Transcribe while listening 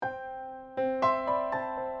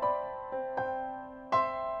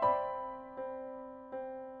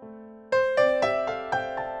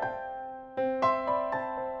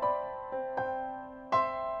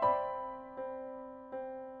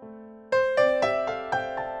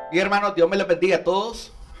Mi hermanos, Dios me les bendiga a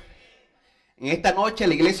todos. En esta noche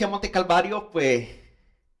la Iglesia Monte Calvario,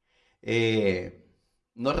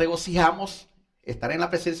 nos regocijamos estar en la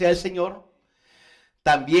presencia del Señor.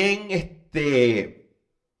 También,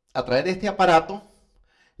 a través de este aparato,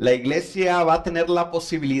 la iglesia va a tener la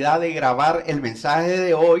posibilidad de grabar el mensaje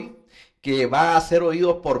de hoy, que va a ser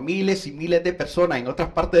oído por miles y miles de personas en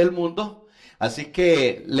otras partes del mundo. Así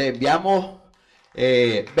que le enviamos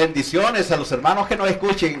bendiciones a los hermanos que nos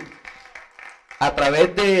escuchen a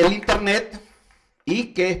través del internet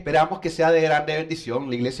y que esperamos que sea de grande bendición.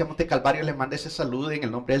 La Iglesia Monte Calvario les manda ese saludo en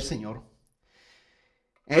el nombre del Señor.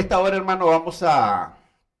 En esta hora, hermano, vamos a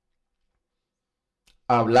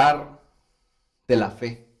hablar de la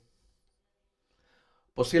fe.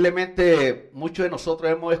 Posiblemente muchos de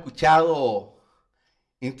nosotros hemos escuchado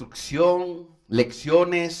instrucción,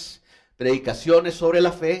 lecciones, predicaciones sobre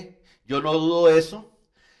la fe. Yo no dudo de eso.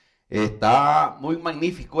 Está muy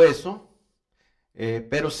magnífico eso.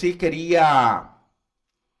 Pero sí quería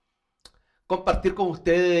compartir con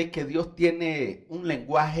ustedes que Dios tiene un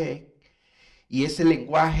lenguaje y ese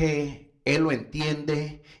lenguaje Él lo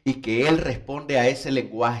entiende y que Él responde a ese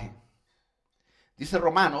lenguaje. Dice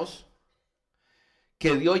Romanos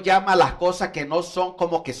que Dios llama a las cosas que no son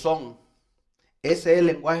como que son. Ese es el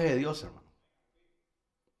lenguaje de Dios, hermano.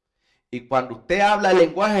 Y cuando usted habla el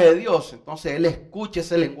lenguaje de Dios, entonces Él escucha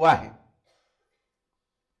ese lenguaje.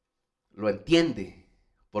 Lo entiende,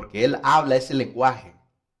 porque Él habla ese lenguaje.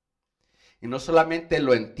 Y no solamente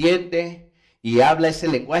lo entiende y habla ese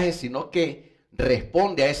lenguaje, sino que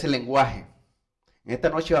responde a ese lenguaje. En esta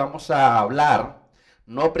noche vamos a hablar,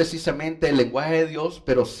 no precisamente del lenguaje de Dios,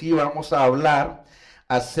 pero sí vamos a hablar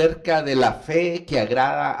acerca de la fe que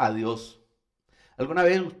agrada a Dios. ¿Alguna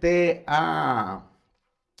vez usted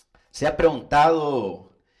se ha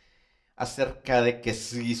preguntado acerca de que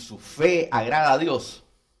si su fe agrada a Dios?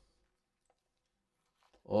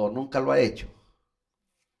 ¿O nunca lo ha hecho?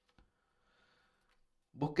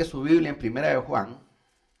 Busque su Biblia en Primera de Juan,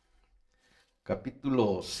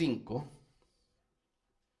 capítulo 5,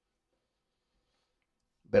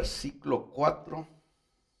 versículo 4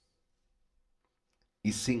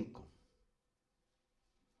 y 5.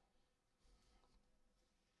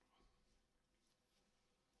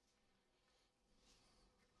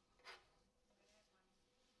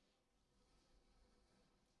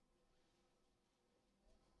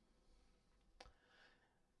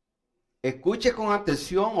 Escuche con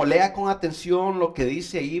atención o lea con atención lo que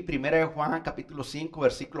dice ahí Primera de Juan capítulo 5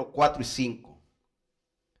 versículos 4 y 5.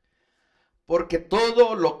 Porque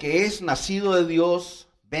todo lo que es nacido de Dios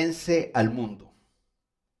vence al mundo.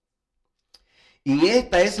 Y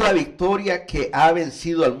esta es la victoria que ha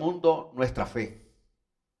vencido al mundo, nuestra fe.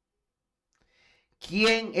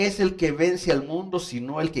 ¿Quién es el que vence al mundo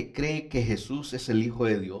sino el que cree que Jesús es el Hijo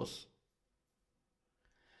de Dios?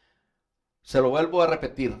 Se lo vuelvo a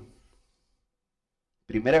repetir.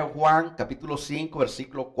 Primera Juan, capítulo 5,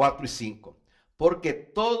 versículos 4 y 5. Porque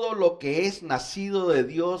todo lo que es nacido de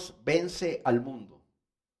Dios vence al mundo.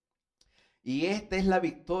 Y esta es la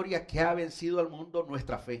victoria que ha vencido al mundo,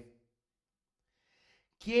 nuestra fe.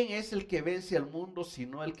 ¿Quién es el que vence al mundo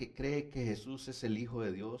sino el que cree que Jesús es el Hijo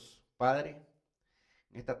de Dios? Padre,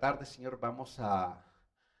 en esta tarde, Señor, vamos a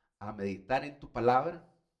meditar en tu palabra.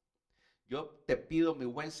 Yo te pido, mi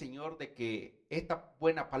buen Señor, de que esta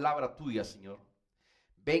buena palabra tuya, Señor,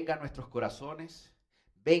 venga a nuestros corazones,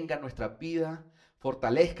 venga a nuestra vida,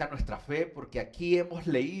 fortalezca nuestra fe, porque aquí hemos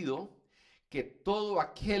leído que todo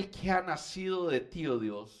aquel que ha nacido de ti, oh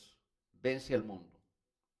Dios, vence al mundo.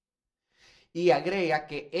 Y agrega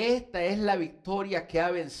que esta es la victoria que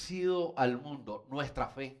ha vencido al mundo, nuestra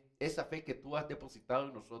fe, esa fe que tú has depositado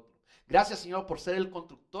en nosotros. Gracias, Señor, por ser el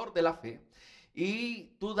constructor de la fe.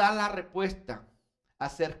 Y tú das la respuesta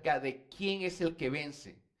acerca de quién es el que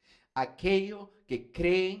vence. Aquellos que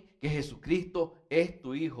creen que Jesucristo es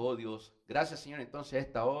tu Hijo, oh Dios. Gracias, Señor, entonces a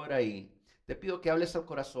esta hora, y te pido que hables al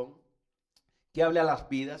corazón, que hable a las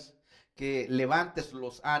vidas, que levantes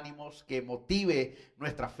los ánimos, que motive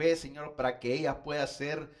nuestra fe, Señor, para que ella pueda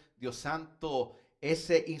ser, Dios Santo,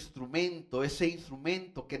 ese instrumento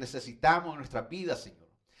que necesitamos en nuestra vida, Señor.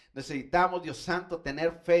 Necesitamos, Dios Santo,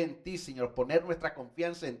 tener fe en ti, Señor, poner nuestra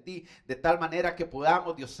confianza en ti, de tal manera que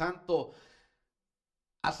podamos, Dios Santo,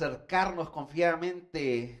 acercarnos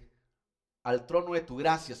confiadamente al trono de tu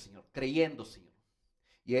gracia, Señor, creyendo, Señor.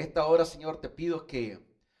 Y a esta hora, Señor, te pido que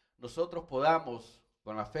nosotros podamos,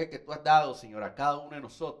 con la fe que tú has dado, Señor, a cada uno de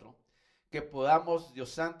nosotros, que podamos,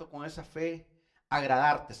 Dios Santo, con esa fe,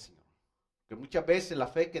 agradarte, Señor. Que muchas veces la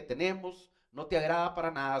fe que tenemos no te agrada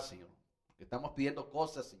para nada, Señor. Porque estamos pidiendo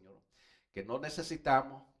cosas, Señor, que no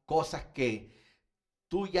necesitamos, cosas que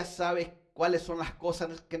tú ya sabes cuáles son las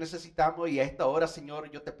cosas que necesitamos y a esta hora,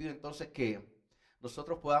 Señor, yo te pido entonces que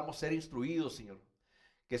nosotros podamos ser instruidos, Señor.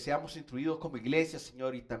 Que seamos instruidos como iglesia,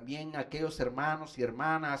 Señor, y también aquellos hermanos y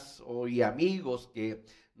hermanas y amigos que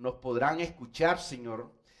nos podrán escuchar,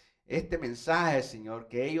 Señor, este mensaje, Señor,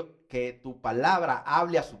 que tu palabra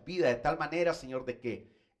hable a su vida de tal manera, Señor, de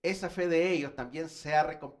que esa fe de ellos también sea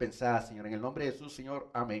recompensada, Señor. En el nombre de Jesús,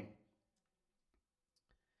 Señor, amén.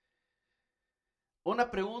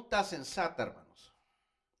 Una pregunta sensata, hermanos,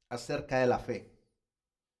 acerca de la fe,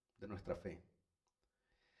 de nuestra fe.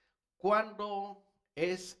 ¿Cuándo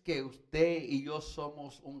es que usted y yo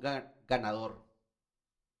somos un ganador?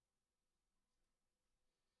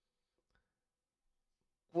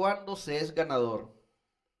 ¿Cuándo se es ganador?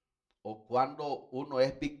 ¿O cuándo uno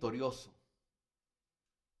es victorioso?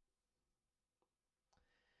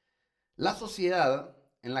 La sociedad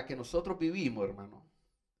en la que nosotros vivimos, hermano,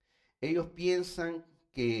 ellos piensan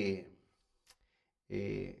eh,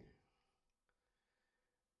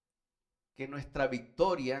 que nuestra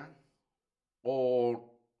victoria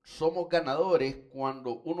o somos ganadores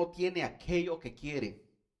cuando uno tiene aquello que quiere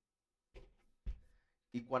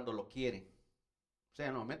y cuando lo quiere. O sea,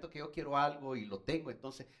 en el momento que yo quiero algo y lo tengo,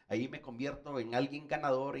 entonces ahí me convierto en alguien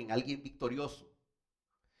ganador, en alguien victorioso.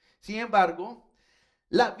 Sin embargo,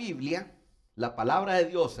 la Biblia, la palabra de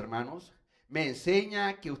Dios, hermanos, me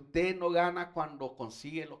enseña que usted no gana cuando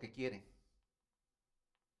consigue lo que quiere.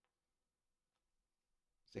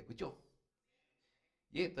 ¿Se escuchó?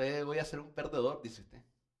 Y entonces voy a ser un perdedor, dice usted.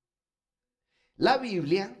 La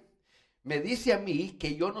Biblia me dice a mí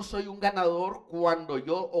que yo no soy un ganador cuando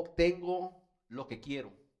yo obtengo lo que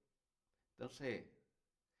quiero. Entonces,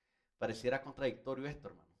 pareciera contradictorio esto,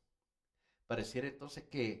 hermano. Pareciera entonces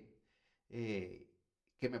que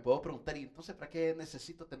me puedo preguntar, ¿y entonces para qué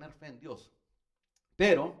necesito tener fe en Dios?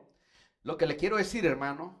 Pero lo que le quiero decir,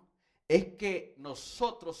 hermano, es que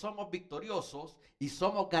nosotros somos victoriosos y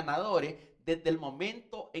somos ganadores desde el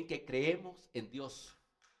momento en que creemos en Dios.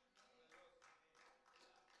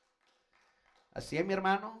 Así es, mi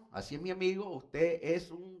hermano, así es, mi amigo, usted es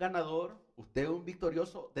un ganador, usted es un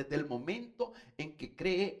victorioso desde el momento en que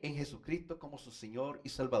cree en Jesucristo como su Señor y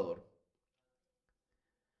Salvador.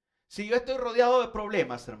 Si yo estoy rodeado de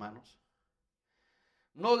problemas, hermanos,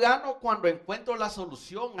 no gano cuando encuentro la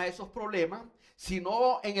solución a esos problemas,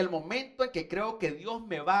 sino en el momento en que creo que Dios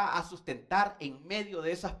me va a sustentar en medio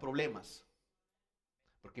de esos problemas.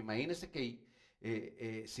 Porque imagínense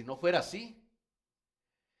que si no fuera así,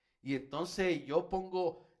 y entonces yo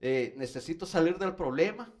necesito salir del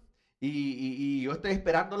problema y yo estoy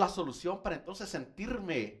esperando la solución para entonces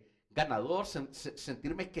sentirme ganador,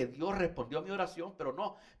 sentirme que Dios respondió a mi oración, pero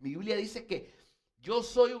no, mi Biblia dice que yo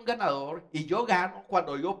soy un ganador y yo gano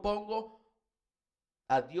cuando yo pongo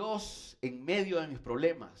a Dios en medio de mis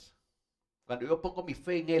problemas, cuando yo pongo mi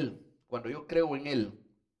fe en Él, cuando yo creo en Él.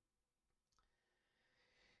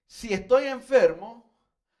 Si estoy enfermo,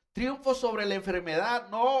 triunfo sobre la enfermedad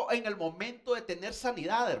no en el momento de tener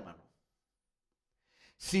sanidad, hermano,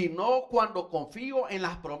 sino cuando confío en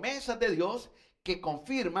las promesas de Dios que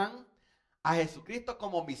confirman a Jesucristo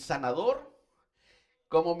como mi sanador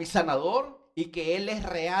y que Él es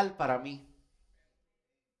real para mí.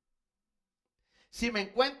 Si me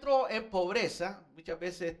encuentro en pobreza, muchas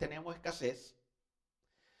veces tenemos escasez,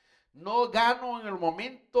 no gano en el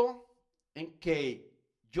momento en que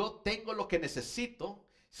yo tengo lo que necesito,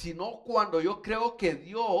 sino cuando yo creo que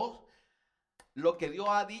lo que Dios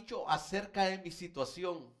ha dicho acerca de mi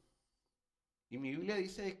situación. Y mi Biblia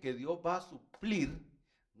dice que Dios va a suplir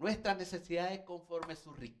nuestras necesidades conforme a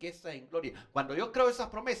su riqueza en gloria. Cuando yo creo esas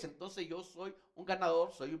promesas, entonces yo soy un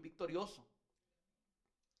ganador, soy un victorioso.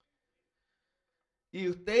 Y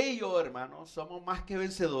usted y yo, hermanos, somos más que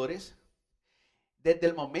vencedores desde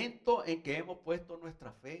el momento en que hemos puesto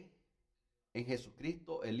nuestra fe en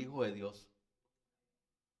Jesucristo, el Hijo de Dios.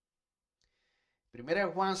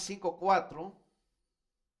 1 Juan 5:4,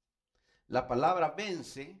 la palabra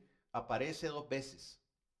vence aparece 2 veces.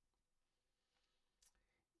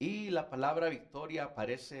 Y la palabra victoria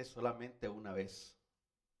aparece solamente una vez.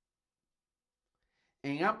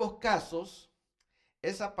 En ambos casos,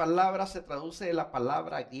 esa palabra se traduce de la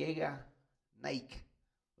palabra griega Nike,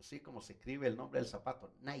 así como se escribe el nombre del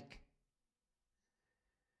zapato, Nike.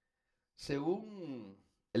 Según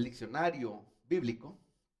el diccionario bíblico,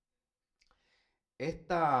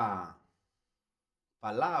 esta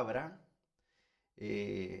palabra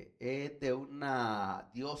es de una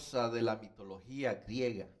diosa de la mitología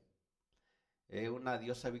griega. Es una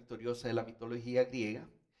diosa victoriosa de la mitología griega.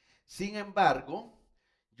 Sin embargo,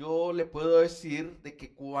 yo le puedo decir de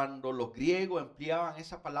que cuando los griegos empleaban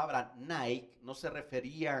esa palabra Nike, no se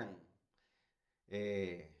referían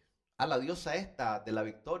a la diosa esta de la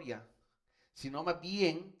victoria, sino más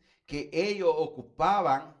bien que ellos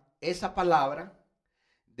ocupaban esa palabra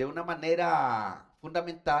de una manera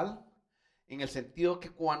fundamental, en el sentido que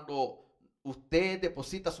cuando usted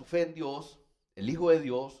deposita su fe en Dios, el Hijo de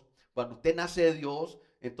Dios, cuando usted nace de Dios,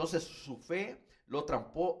 entonces su fe lo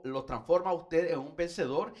transforma a usted en un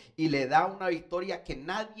vencedor y le da una victoria que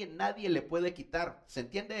nadie le puede quitar. ¿Se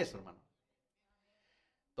entiende eso, hermano?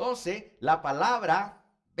 Entonces, la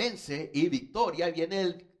palabra vence y victoria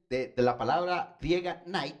viene de la palabra griega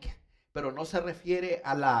Nike, pero no se refiere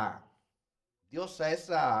a la diosa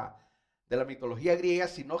esa de la mitología griega,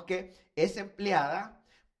 sino que es empleada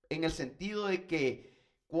en el sentido de que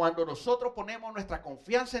cuando nosotros ponemos nuestra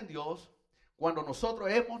confianza en Dios, cuando nosotros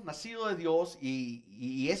hemos nacido de Dios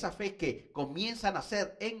y esa fe que comienza a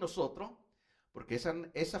nacer en nosotros, porque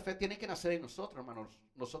esa fe tiene que nacer en nosotros, hermanos.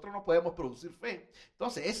 Nosotros no podemos producir fe.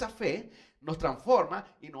 Entonces, esa fe nos transforma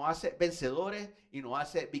y nos hace vencedores y nos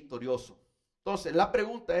hace victoriosos. Entonces, la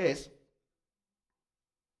pregunta es,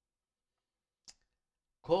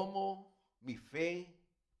 ¿cómo mi fe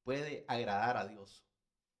puede agradar a Dios?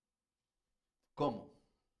 ¿Cómo?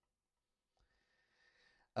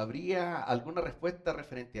 ¿Habría alguna respuesta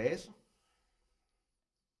referente a eso?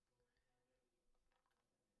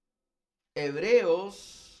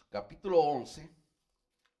 Hebreos capítulo 11,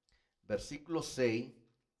 versículo 6,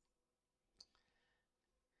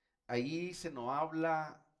 ahí se nos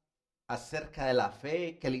habla acerca de la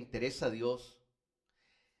fe que le interesa a Dios,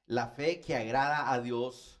 la fe que agrada a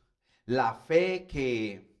Dios, la fe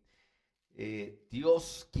que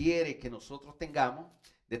Dios quiere que nosotros tengamos,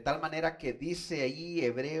 de tal manera que dice ahí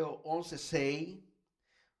Hebreos 11, 6,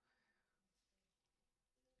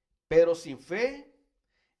 pero sin fe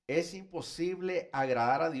es imposible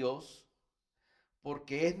agradar a Dios,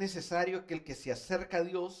 porque es necesario que el que se acerca a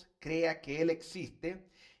Dios crea que Él existe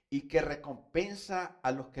y que recompensa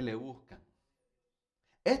a los que le buscan.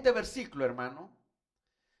 Este versículo, hermano,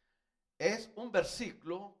 es un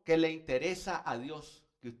versículo que le interesa a Dios,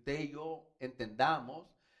 que usted y yo entendamos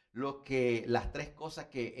las tres cosas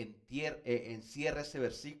que encierra ese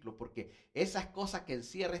versículo, porque esas cosas que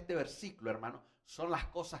encierra este versículo, hermano, son las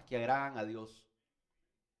cosas que agradan a Dios.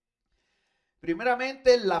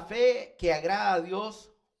 Primeramente, la fe que agrada a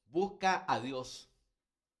Dios busca a Dios.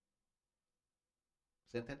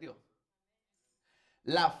 ¿Se entendió?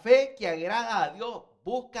 La fe que agrada a Dios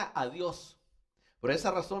busca a Dios. Por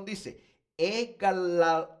esa razón dice, es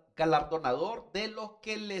galardonador de los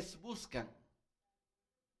que les buscan.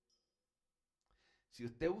 Si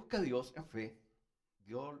usted busca a Dios en fe,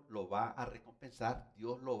 Dios lo va a recompensar,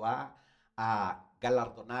 Dios lo va a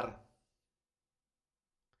galardonar.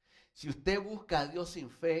 Si usted busca a Dios sin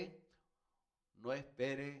fe, no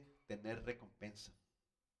espere tener recompensa.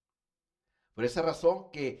 Por esa razón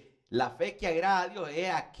que la fe que agrada a Dios es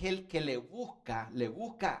aquel que le busca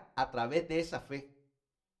a través de esa fe.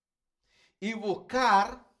 Y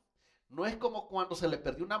buscar no es como cuando se le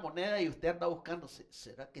perdió una moneda y usted anda buscando,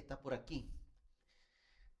 ¿será que está por aquí?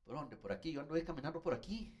 ¿Por dónde? Por aquí, yo ando caminando por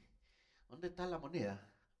aquí. ¿Dónde está la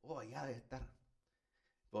moneda? Oh, allá debe estar.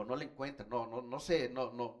 Pero no la encuentra, no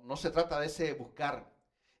se trata de ese buscar.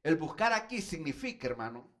 El buscar aquí significa,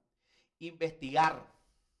 hermano, investigar.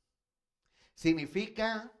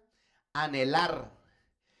 Significa anhelar.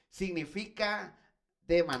 Significa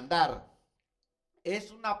demandar.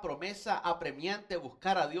 Es una promesa apremiante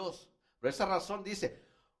buscar a Dios. Por esa razón dice,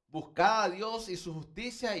 buscad a Dios y su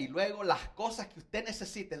justicia y luego las cosas que usted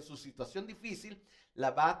necesita en su situación difícil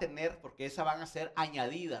las va a tener porque esas van a ser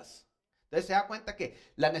añadidas. Entonces se da cuenta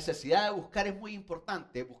que la necesidad de buscar es muy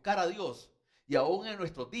importante, buscar a Dios. Y aún en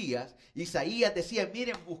nuestros días, Isaías decía,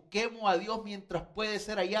 miren, busquemos a Dios mientras puede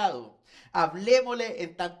ser hallado. Hablémosle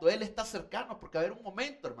en tanto Él está cercano, porque va a haber un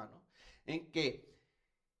momento, hermano, en que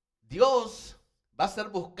Dios va a ser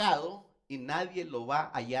buscado y nadie lo va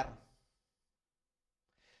a hallar.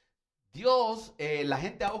 Dios, la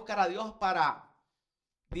gente va a buscar a Dios para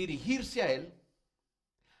dirigirse a Él,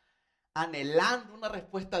 anhelando una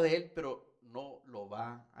respuesta de Él, pero no lo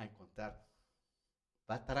va a encontrar.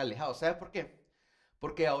 Va a estar alejado. ¿Sabes por qué?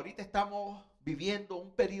 Porque ahorita estamos viviendo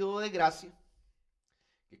un periodo de gracia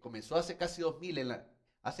que comenzó hace casi 2000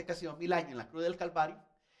 años en la cruz del Calvario.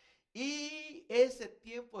 Y ese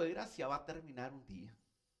tiempo de gracia va a terminar un día.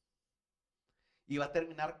 Y va a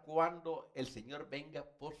terminar cuando el Señor venga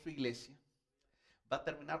por su iglesia. Va a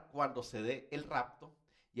terminar cuando se dé el rapto.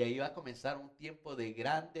 Y ahí va a comenzar un tiempo de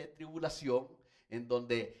grande tribulación. En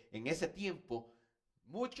donde en ese tiempo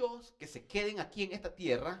Muchos que se queden aquí en esta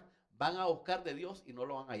tierra van a buscar de Dios y no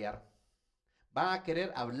lo van a hallar. Van a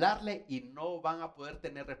querer hablarle y no van a poder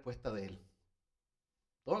tener respuesta de Él.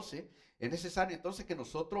 Entonces, es necesario entonces que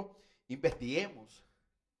nosotros investiguemos,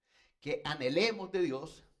 que anhelemos de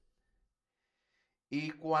Dios.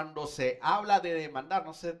 Y cuando se habla de demandar,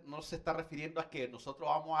 no se está refiriendo a que nosotros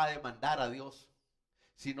vamos a demandar a Dios,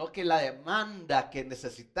 sino que la demanda que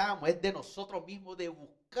necesitamos es de nosotros mismos, de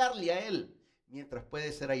buscarle a Él mientras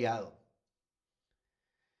puede ser hallado.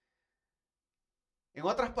 En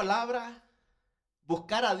otras palabras,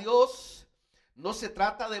 buscar a Dios no se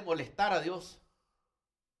trata de molestar a Dios.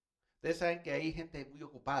 Ustedes saben que hay gente muy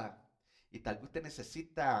ocupada y tal vez usted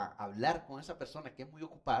necesita hablar con esa persona que es muy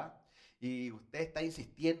ocupada y usted está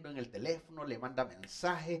insistiendo en el teléfono, le manda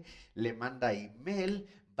mensaje, le manda email,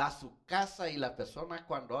 va a su casa y la persona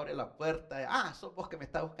cuando abre la puerta, sos vos que me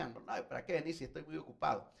estás buscando. No, ¿para qué venís si estoy muy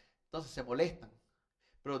ocupado? Entonces se molestan.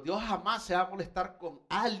 Pero Dios jamás se va a molestar con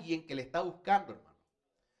alguien que le está buscando, hermano.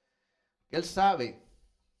 Él sabe.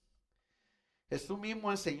 Jesús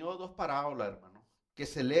mismo enseñó dos parábolas, hermano, que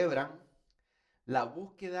celebran la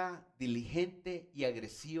búsqueda diligente y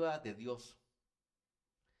agresiva de Dios.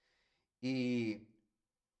 Y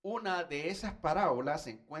una de esas parábolas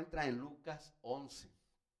se encuentra en Lucas 11.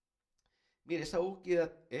 Mire, esa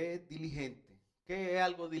búsqueda es diligente. ¿Qué es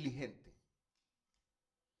algo diligente?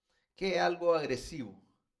 ¿Qué es algo agresivo?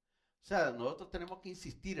 O sea, nosotros tenemos que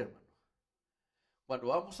insistir, hermano. Cuando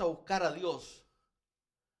vamos a buscar a Dios,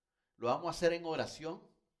 lo vamos a hacer en oración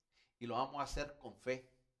y lo vamos a hacer con fe.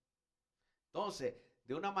 Entonces,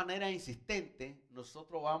 de una manera insistente,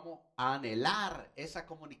 nosotros vamos a anhelar esa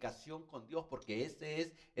comunicación con Dios porque ese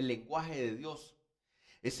es el lenguaje de Dios.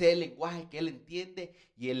 Ese es el lenguaje que Él entiende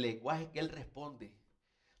y el lenguaje que Él responde.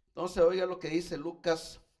 Entonces, oiga lo que dice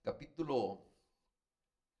Lucas capítulo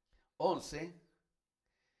 11,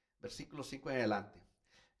 versículo 5 en adelante.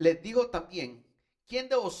 Les digo también, ¿quién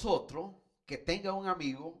de vosotros que tenga un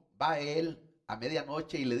amigo va a él a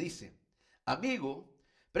medianoche y le dice, amigo,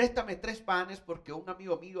 préstame 3 panes porque un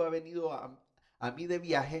amigo mío ha venido a mí de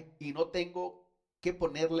viaje y no tengo que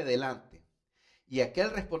ponerle delante? Y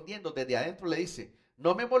aquel respondiendo desde adentro le dice,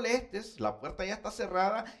 no me molestes, la puerta ya está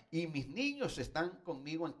cerrada y mis niños están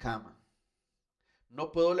conmigo en cama.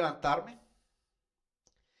 ¿No puedo levantarme?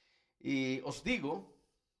 Y os digo,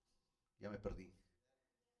 ya me perdí.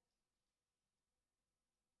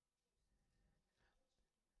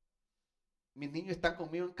 Mis niños están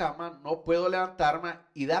conmigo en cama, no puedo levantarme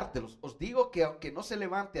y dártelos. Os digo que aunque no se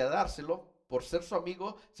levante a dárselo por ser su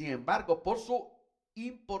amigo, sin embargo, por su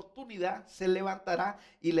importunidad se levantará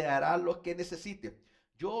y le dará lo que necesite.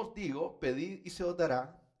 Yo os digo, pedid y se os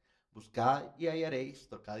dará, buscad y hallaréis,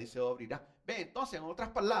 tocad y se os abrirá. Ve, entonces, en otras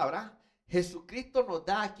palabras, Jesucristo nos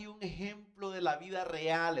da aquí un ejemplo de la vida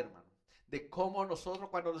real, hermano, de cómo nosotros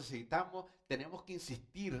cuando necesitamos tenemos que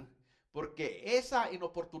insistir porque esa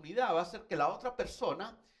inoportunidad va a hacer que la otra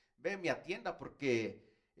persona me atienda porque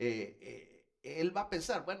él va a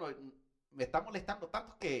pensar, bueno, me está molestando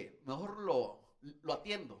tanto que mejor lo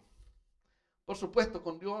atiendo. Por supuesto,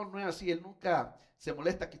 con Dios no es así, Él nunca se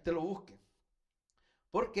molesta que usted lo busque.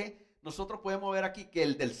 Porque nosotros podemos ver aquí que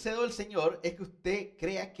el deseo del Señor es que usted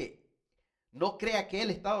no crea que Él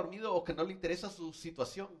está dormido o que no le interesa su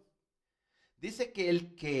situación. Dice que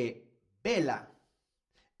el que vela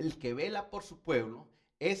por su pueblo,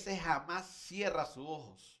 ese jamás cierra sus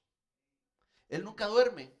ojos. Él nunca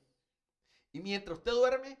duerme. Y mientras usted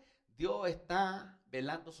duerme, Dios está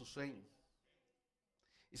velando su sueño.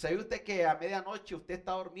 Y sabe usted que a medianoche usted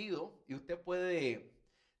está dormido y usted puede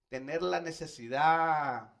tener la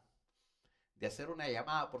necesidad de hacer una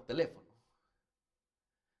llamada por teléfono.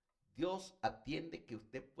 Dios atiende que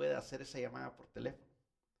usted pueda hacer esa llamada por teléfono.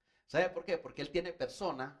 ¿Sabe por qué? Porque Él tiene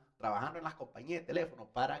personas trabajando en las compañías de teléfono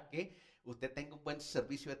para que usted tenga un buen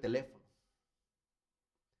servicio de teléfono.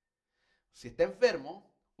 Si está enfermo,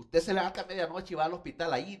 usted se levanta a medianoche y va al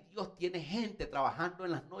hospital. Ahí Dios tiene gente trabajando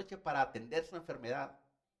en las noches para atender su enfermedad.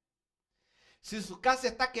 Si su casa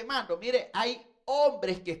está quemando, mire, hay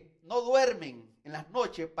hombres que no duermen en las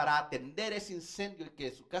noches para atender ese incendio y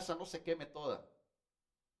que su casa no se queme toda.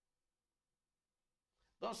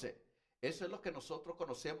 Entonces, eso es lo que nosotros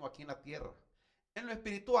conocemos aquí en la tierra. En lo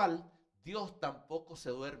espiritual, Dios tampoco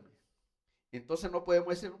se duerme. Entonces no podemos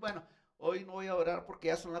decir, bueno, hoy no voy a orar porque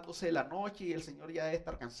ya son las 12 de la noche y el Señor ya debe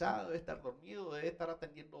estar cansado, debe estar dormido, debe estar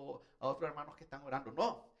atendiendo a otros hermanos que están orando.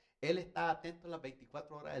 No, Él está atento las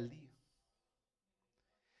 24 horas del día.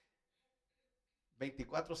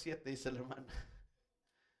 24/7, dice la hermana.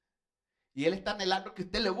 Y Él está anhelando que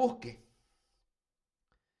usted le busque.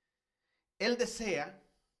 Él desea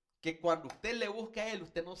que cuando usted le busque a Él,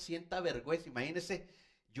 usted no sienta vergüenza. Imagínese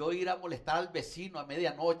yo ir a molestar al vecino a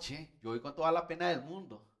medianoche, yo voy con toda la pena del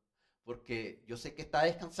mundo, porque yo sé que está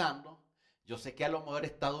descansando, yo sé que a lo mejor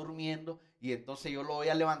está durmiendo y entonces yo lo voy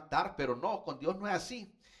a levantar, pero no, con Dios no es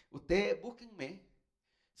así. Ustedes búsquenme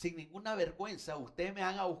sin ninguna vergüenza, ustedes me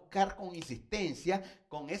van a buscar con insistencia,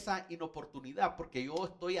 con esa inoportunidad, porque yo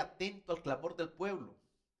estoy atento al clamor del pueblo.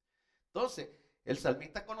 Entonces, el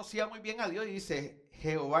salmista conocía muy bien a Dios y dice,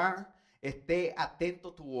 Jehová, esté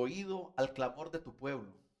atento tu oído al clamor de tu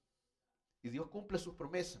pueblo. Y Dios cumple sus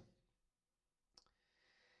promesas.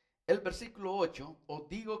 El versículo 8, os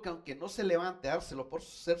digo que aunque no se levante a dárselo por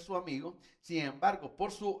ser su amigo, sin embargo,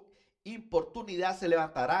 por su importunidad se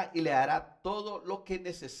levantará y le hará todo lo que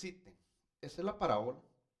necesite. Esa es la parábola.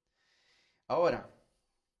 Ahora,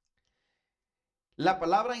 la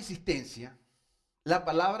palabra insistencia, la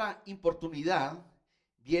palabra importunidad,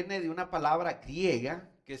 viene de una palabra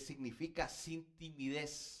griega que significa sin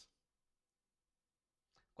timidez.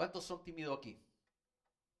 ¿Cuántos son tímidos aquí?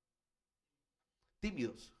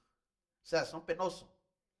 Tímidos. O sea, son penosos.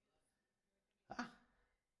 ¿Ah?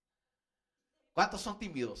 ¿Cuántos son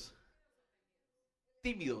tímidos?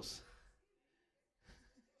 Tímidos.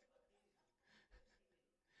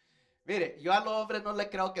 Mire, yo a los hombres no le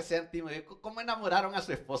creo que sean tímidos. ¿Cómo enamoraron a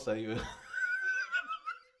su esposa? Digo?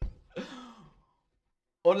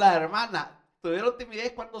 O la hermana, tuvieron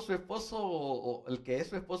timidez cuando su esposo, o el que es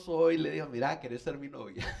su esposo hoy, le dijo, mira, ¿querés ser mi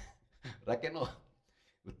novia? ¿Verdad que no?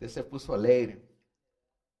 Usted se puso alegre.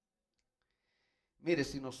 Mire,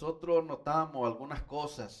 si nosotros notamos algunas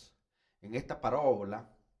cosas en esta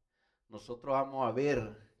parábola, nosotros vamos a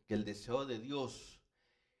ver que el deseo de Dios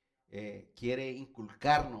quiere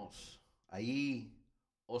inculcarnos ahí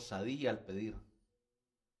osadía al pedir.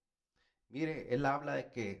 Mire, él habla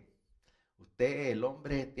de que usted, el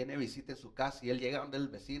hombre, tiene visita en su casa y él llega donde el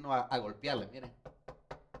vecino a golpearle. Mire,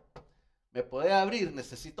 ¿me puede abrir?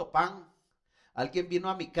 Necesito pan. Alguien vino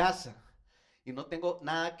a mi casa y no tengo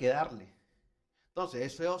nada que darle. Entonces,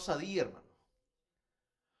 eso es osadía, hermano.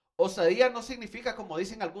 Osadía no significa, como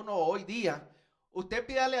dicen algunos hoy día, usted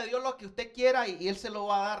pídale a Dios lo que usted quiera y Él se lo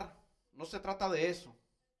va a dar. No se trata de eso.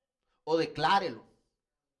 O declárelo.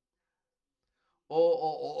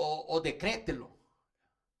 O decrételo.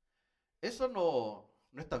 Eso no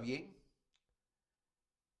está bien.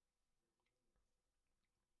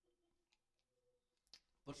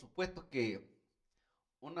 Por supuesto que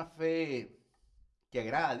una fe que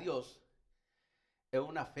agrada a Dios es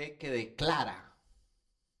una fe que declara,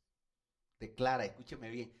 escúcheme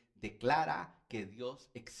bien, declara que Dios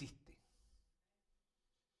existe.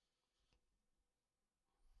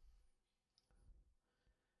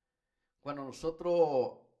 Cuando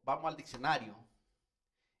nosotros vamos al diccionario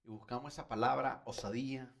y buscamos esa palabra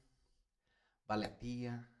osadía,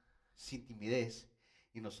 valentía, sin timidez,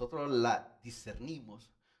 y nosotros la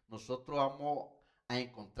discernimos, nosotros vamos a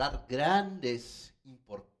encontrar grandes,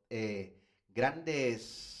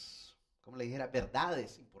 como le dijera,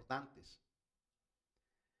 verdades importantes.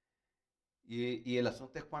 Y el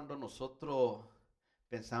asunto es cuando nosotros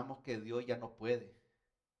pensamos que Dios ya no puede,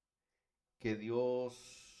 que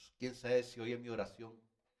Dios, quién sabe si oye mi oración,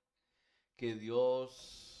 que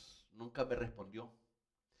Dios nunca me respondió,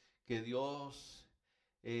 que Dios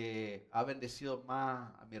ha bendecido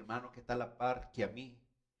más a mi hermano que está a la par que a mí,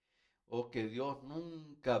 o que Dios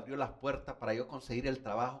nunca abrió las puertas para yo conseguir el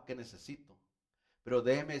trabajo que necesito. Pero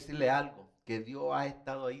déjeme decirle algo, que Dios ha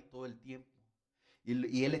estado ahí todo el tiempo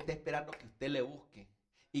y Él está esperando que usted le busque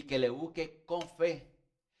y que le busque con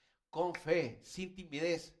fe, sin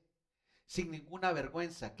timidez, sin ninguna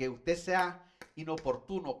vergüenza, que usted sea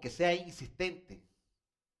inoportuno, que sea insistente.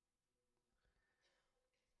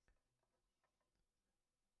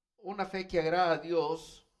 Una fe que agrada a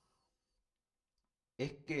Dios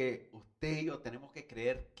es que usted y yo tenemos que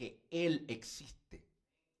creer que Él existe.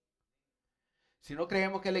 Si no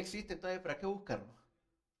creemos que Él existe, entonces ¿para qué buscarlo?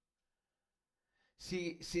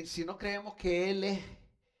 Si no creemos que Él es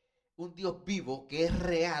un Dios vivo, que es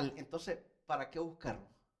real, entonces ¿para qué buscarlo?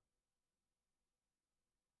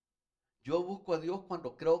 Yo busco a Dios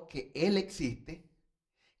cuando creo que Él existe,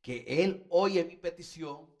 que Él oye mi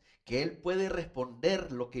petición, que Él puede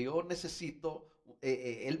responder lo que yo necesito,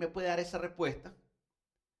 Él me puede dar esa respuesta.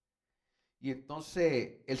 Y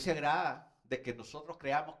entonces Él se agrada de que nosotros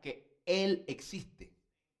creamos que Él existe.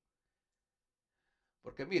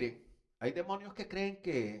 Porque miren, hay demonios que creen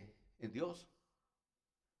que en Dios,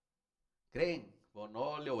 creen o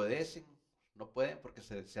no le obedecen, no pueden porque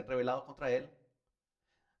se han rebelado contra Él.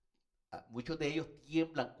 Muchos de ellos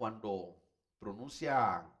tiemblan cuando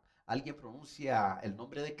alguien pronuncia el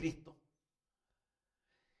nombre de Cristo.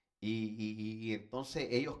 y entonces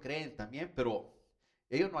ellos creen también, pero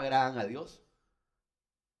ellos no agradan a Dios.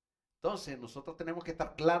 Entonces nosotros tenemos que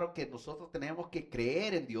estar claros que nosotros tenemos que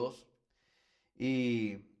creer en Dios.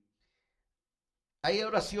 Y hay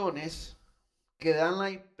oraciones que dan la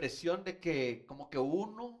impresión de que como que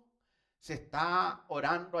uno se está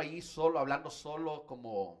orando ahí solo, hablando solo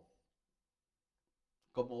como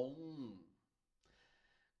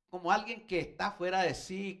como alguien que está fuera de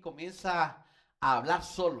sí y comienza a hablar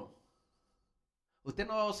solo. Usted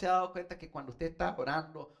no se ha dado cuenta que cuando usted está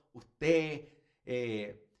orando, usted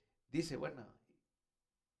dice, bueno,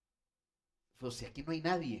 pues si aquí no hay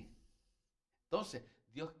nadie. Entonces,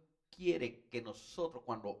 Dios quiere que nosotros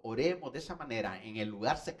cuando oremos de esa manera en el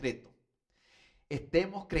lugar secreto,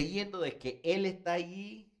 estemos creyendo de que Él está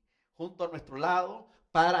ahí junto a nuestro lado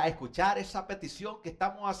para escuchar esa petición que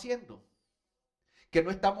estamos haciendo. Que no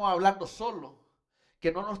estamos hablando solo,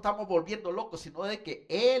 que no nos estamos volviendo locos, sino de que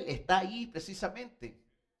Él está ahí precisamente.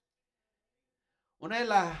 Una de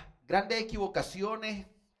las grandes equivocaciones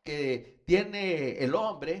que tiene el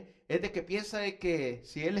hombre es de que piensa de que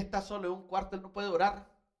si él está solo en un cuarto, él no puede orar,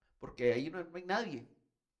 porque ahí no hay nadie.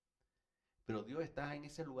 Pero Dios está en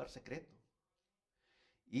ese lugar secreto.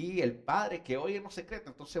 Y el Padre que oye en lo secreto,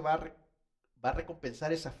 entonces va a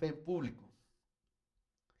recompensar esa fe en público.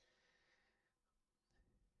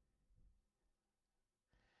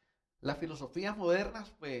 Las filosofías modernas,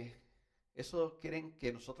 pues, eso quieren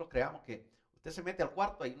que nosotros creamos que usted se mete al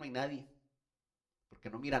cuarto, ahí no hay nadie, porque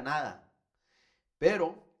no mira nada.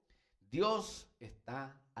 Pero Dios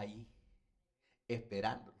está ahí,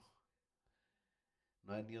 esperándolo.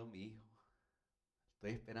 No ha venido mi hijo,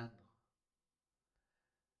 estoy esperando.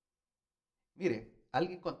 Mire,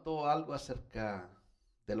 alguien contó algo acerca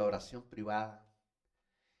de la oración privada.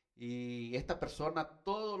 Y esta persona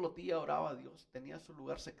todos los días oraba a Dios, tenía su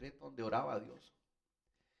lugar secreto donde oraba a Dios.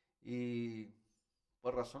 Y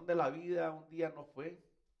por razón de la vida, un día no fue.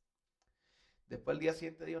 Después el día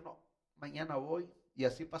siguiente dijo, no, mañana voy. Y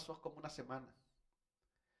así pasó como una semana.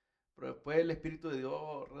 Pero después el Espíritu de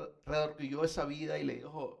Dios redarguyó esa vida y le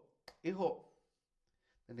dijo, hijo,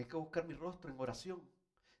 tenés que buscar mi rostro en oración.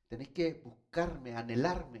 Tenés que buscarme,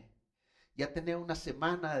 anhelarme. Ya tenés una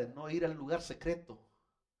semana de no ir al lugar secreto.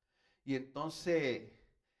 Y entonces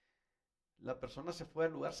la persona se fue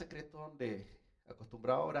al lugar secreto donde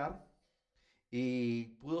acostumbraba a orar y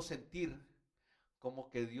pudo sentir como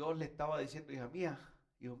que Dios le estaba diciendo, hija mía,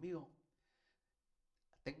 hijo mío,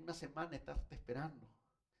 tengo una semana de estarte esperando.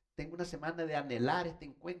 Tengo una semana de anhelar este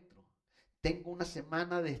encuentro. Tengo una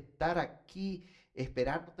semana de estar aquí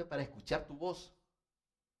esperándote para escuchar tu voz.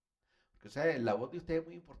 Porque, o sea, la voz de usted es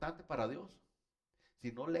muy importante para Dios.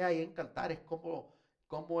 Si no lee ahí en Cantares,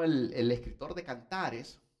 como el escritor de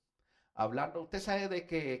Cantares, hablando, usted sabe de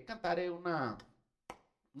que Cantares es una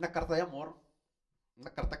carta de amor,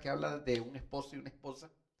 una carta que habla de un esposo y una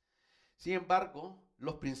esposa. Sin embargo,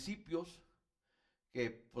 los principios que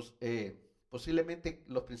pues, posiblemente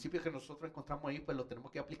los principios que nosotros encontramos ahí, pues los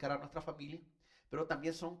tenemos que aplicar a nuestra familia, pero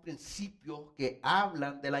también son principios que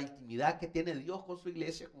hablan de la intimidad que tiene Dios con su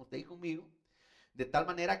iglesia, con usted y conmigo, de tal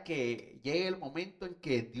manera que llegue el momento en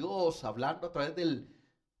que Dios, hablando a través del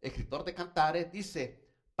escritor de Cantares, dice,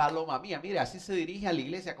 paloma mía, mire, así se dirige a la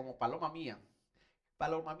iglesia como paloma mía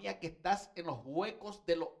que estás en los huecos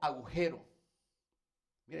de los agujeros.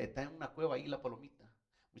 Mire, está en una cueva ahí la palomita.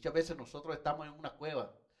 Muchas veces nosotros estamos en una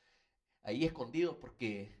cueva, ahí escondidos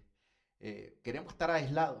porque queremos estar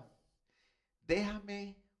aislados.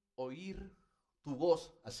 Déjame oír tu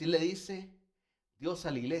voz. Así le dice Dios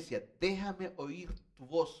a la iglesia. Déjame oír tu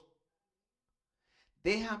voz.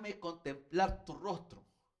 Déjame contemplar tu rostro.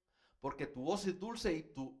 Porque tu voz es dulce y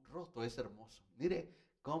tu rostro es hermoso. Mire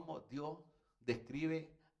cómo Dios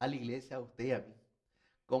describe a la iglesia, a usted y a mí.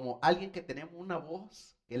 Como alguien que tenemos una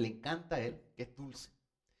voz que le encanta a Él, que es dulce.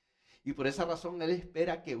 Y por esa razón Él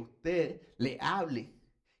espera que usted le hable,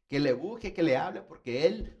 que le busque, que le hable, porque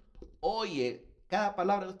Él oye cada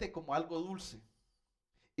palabra de usted como algo dulce.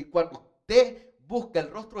 Y cuando usted busca el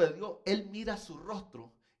rostro de Dios, Él mira su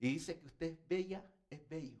rostro y dice que usted es bella, es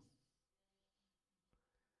bello.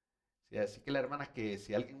 Sí, así que la hermana, que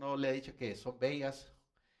si alguien no le ha dicho que son bellas,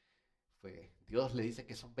 pues Dios le dice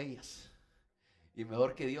que son bellas. Y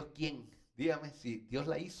mejor que Dios, ¿quién? Dígame si Dios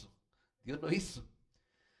la hizo. Dios lo hizo.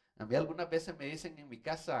 A mí algunas veces me dicen en mi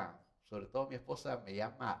casa, sobre todo mi esposa me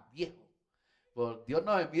llama viejo. Pues Dios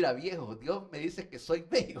no me mira viejo, Dios me dice que soy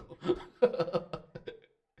bello.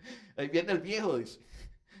 Ahí viene el viejo, dice.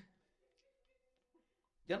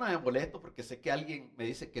 Yo no me molesto porque sé que alguien me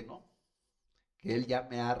dice que no, que Él ya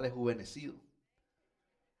me ha rejuvenecido.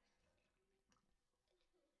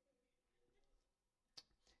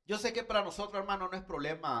 Yo sé que para nosotros, hermano, no es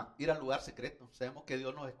problema ir al lugar secreto. Sabemos que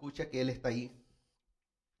Dios nos escucha, que Él está ahí.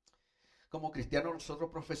 Como cristianos nosotros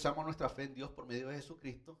profesamos nuestra fe en Dios por medio de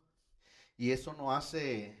Jesucristo y eso nos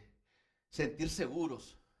hace sentir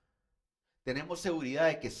seguros. Tenemos seguridad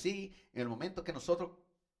de que sí, en el momento que nosotros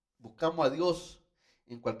buscamos a Dios,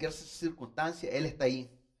 en cualquier circunstancia, Él está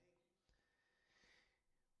ahí.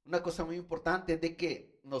 Una cosa muy importante es de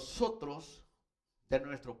que nosotros, de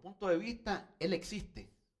nuestro punto de vista, Él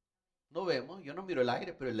existe. No vemos, yo no miro el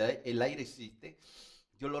aire, pero el aire existe.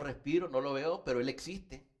 Yo lo respiro, no lo veo, pero Él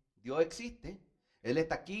existe. Dios existe. Él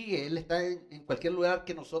está aquí, Él está en cualquier lugar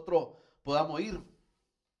que nosotros podamos ir.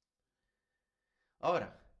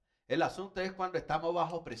 Ahora, el asunto es cuando estamos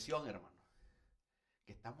bajo presión, hermano.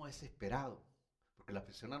 Que estamos desesperados. Porque las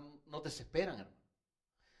presiones nos desesperan, hermano.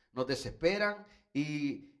 Nos desesperan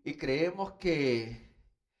y creemos que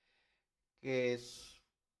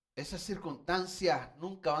esas circunstancias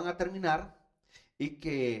nunca van a terminar y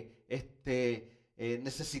que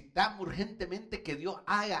necesitamos urgentemente que Dios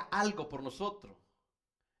haga algo por nosotros.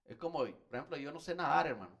 Es como, por ejemplo, yo no sé nadar,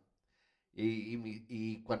 hermano.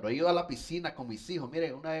 Y cuando he ido a la piscina con mis hijos,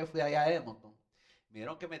 miren, una vez fui allá a Edmonton, me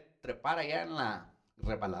dieron que me trepara allá en la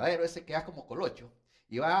resbaladero ese que es como colocho.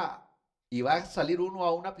 Y va a salir uno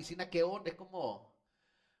a una piscina que es como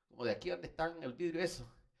de aquí donde están el vidrio eso.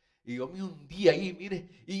 Y yo me hundí ahí,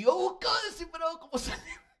 mire, y yo buscaba desesperado cómo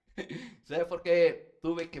salir. ¿Sabes por qué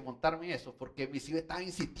tuve que montarme eso? Porque mis hijos estaban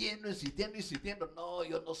insistiendo. No,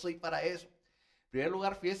 yo no soy para eso. En primer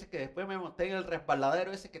lugar, fíjese que después me monté en el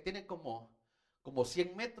resbaladero ese que tiene como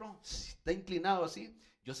 100 metros, está inclinado así.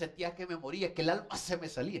 Yo sentía que me moría, que el alma se me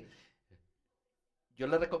salía. Yo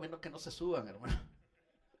les recomiendo que no se suban, hermano.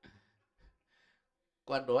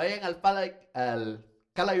 Cuando vayan al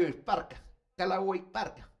Calgary Park,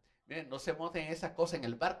 miren, no se monten en esas cosas en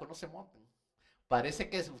el barco, no se monten. Parece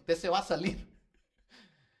que usted se va a salir.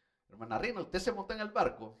 Hermana Rina, usted se montó en el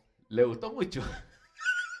barco. ¿Le gustó mucho?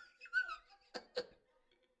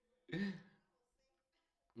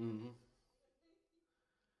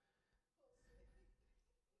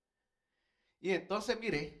 Y entonces,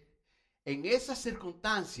 mire, en esas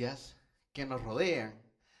circunstancias que nos rodean,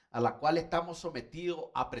 a la cual estamos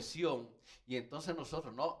sometidos a presión, y entonces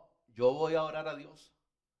nosotros, no, yo voy a orar a Dios.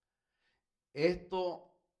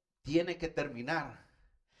 Esto tiene que terminar.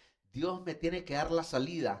 Dios me tiene que dar la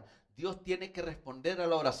salida. Dios tiene que responder a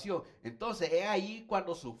la oración. Entonces es ahí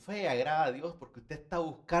cuando su fe agrada a Dios, porque usted está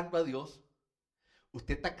buscando a Dios.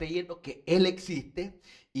 Usted está creyendo que Él existe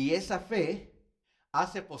y esa fe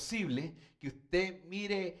hace posible que usted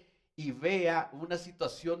mire y vea una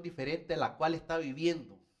situación diferente a la cual está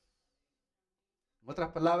viviendo. En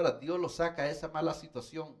otras palabras, Dios lo saca de esa mala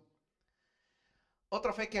situación.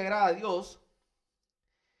 Otra fe que agrada a Dios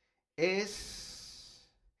es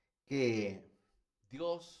que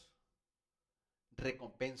Dios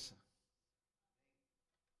recompensa.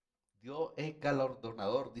 Dios es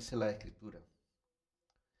galardonador, dice la Escritura.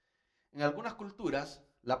 En algunas culturas,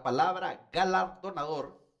 la palabra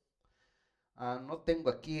galardonador, no tengo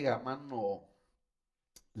aquí a mano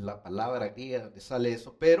la palabra griega donde sale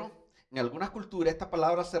eso, pero en algunas culturas esta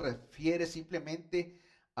palabra se refiere simplemente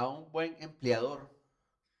a un buen empleador.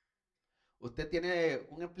 Usted tiene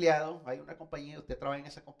un empleado, hay una compañía, usted trabaja en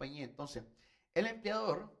esa compañía, entonces el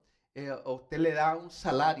empleador a usted le da un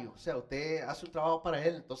salario, o sea, usted hace un trabajo para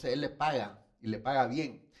él, entonces él le paga y le paga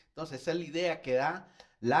bien. Entonces esa es la idea que da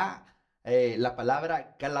la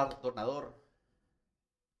palabra galardonador.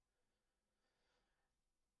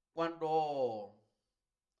 Cuando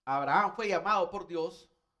Abraham fue llamado por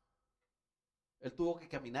Dios, él tuvo que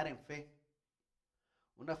caminar en fe,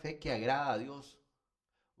 una fe que agrada a Dios,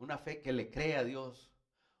 una fe que le cree a Dios,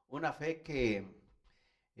 una fe que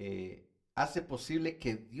hace posible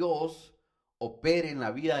que Dios opere en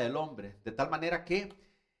la vida del hombre, de tal manera que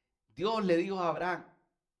Dios le dijo a Abraham,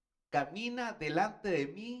 camina delante de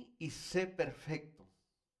mí y sé perfecto.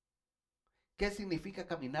 ¿Qué significa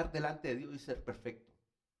caminar delante de Dios y ser perfecto?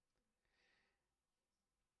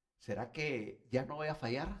 ¿Será que ya no voy a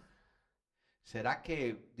fallar? ¿Será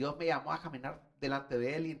que Dios me llamó a caminar delante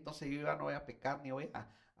de Él y entonces yo ya no voy a pecar ni voy a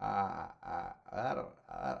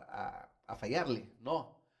fallarle?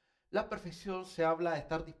 No. La perfección se habla de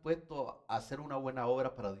estar dispuesto a hacer una buena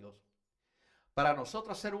obra para Dios. Para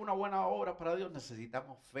nosotros hacer una buena obra para Dios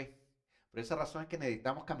necesitamos fe. Por esa razón es que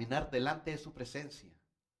necesitamos caminar delante de su presencia.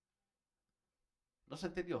 ¿No se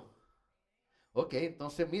entendió? Ok,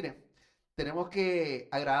 entonces miren, tenemos que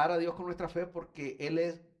agradar a Dios con nuestra fe porque Él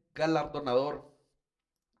es galardonador.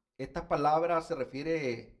 Esta palabra se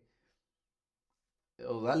refiere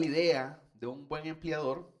o da la idea de un buen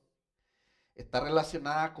empleador está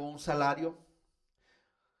relacionada con un salario,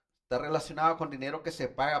 está relacionada con dinero que se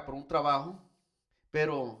paga por un trabajo,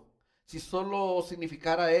 pero si solo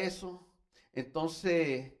significara eso,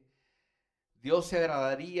 entonces Dios se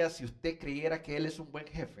agradaría si usted creyera que Él es un buen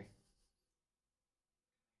jefe.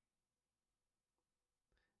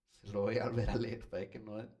 Se lo voy a volver a leer para que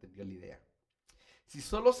no entendió la idea. Si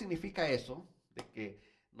solo significa eso, de que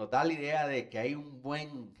nos da la idea de que hay un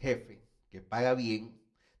buen jefe que paga bien,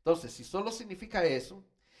 entonces si solo significa eso,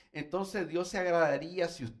 entonces Dios se agradaría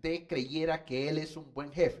si usted creyera que Él es un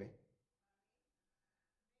buen jefe.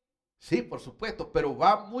 Sí, por supuesto, pero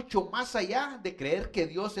va mucho más allá de creer que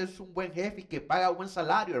Dios es un buen jefe y que paga buen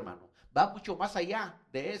salario, hermano. Va mucho más allá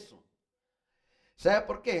de eso. ¿Sabe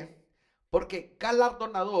por qué? Porque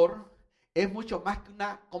galardonador es mucho más que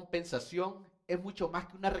una compensación, es mucho más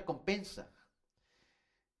que una recompensa.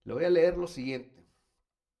 Le voy a leer lo siguiente.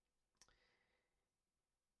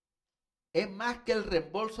 Es más que el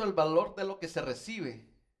reembolso del valor de lo que se recibe.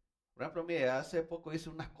 Por ejemplo, mire, hace poco hice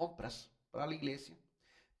unas compras para la iglesia.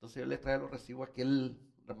 Entonces yo le traje los recibos a aquel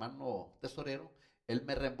hermano tesorero. Él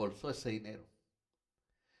me reembolsó ese dinero.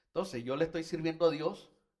 Entonces yo le estoy sirviendo a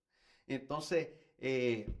Dios. Entonces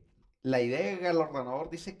la idea del galardonador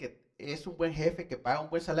dice que es un buen jefe que paga un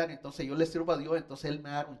buen salario. Entonces yo le sirvo a Dios. Entonces él me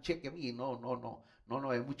da un cheque a mí. No, no, no. No,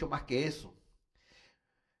 no, es mucho más que eso.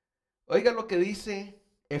 Oiga lo que dice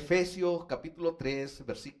Efesios capítulo 3,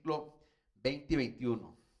 versículo 20 y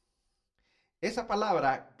 21. Esa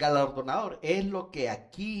palabra galardonador es lo que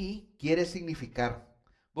aquí quiere significar.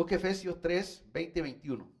 Busque Efesios 3, 20 y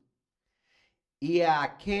 21. Y a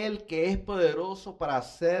aquel que es poderoso para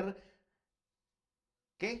hacer,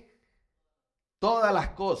 ¿qué? Todas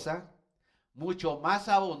las cosas mucho más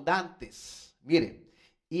abundantes. Mire,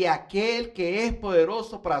 y aquel que es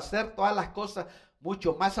poderoso para hacer todas las cosas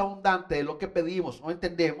mucho más abundantes de lo que pedimos o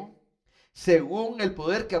entendemos, según el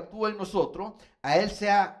poder que actúa en nosotros, a Él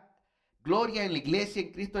sea gloria en la iglesia,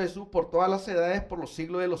 en Cristo Jesús, por todas las edades, por los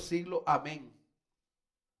siglos de los siglos. Amén.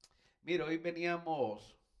 Mire, hoy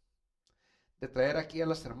veníamos de traer aquí a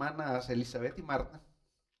las hermanas Elizabeth y Marta.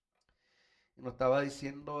 Y nos estaba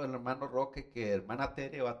diciendo el hermano Roque que hermana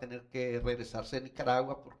Tere va a tener que regresarse a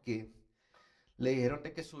Nicaragua porque le dijeron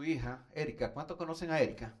de que su hija, Erika, ¿cuántos conocen a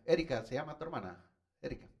Erika? Erika, se llama tu hermana,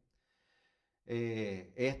 Erika.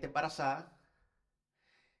 Ella está embarazada.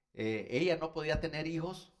 Ella no podía tener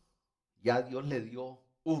hijos, ya Dios le dio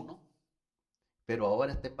uno, pero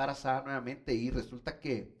ahora está embarazada nuevamente y resulta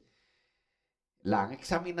que la han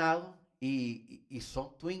examinado y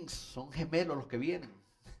son twins, son gemelos los que vienen.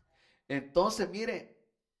 Entonces, mire,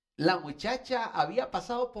 la muchacha había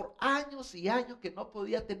pasado por años y años que no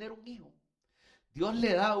podía tener un hijo. Dios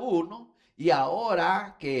le da uno y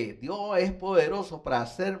ahora que Dios es poderoso para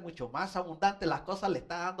hacer mucho más abundante las cosas, le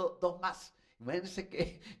está dando dos más. Imagínense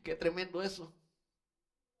qué tremendo eso.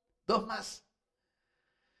 Dos más,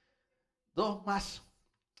 dos más.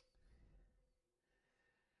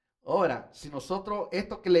 Ahora, si nosotros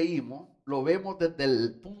esto que leímos lo vemos desde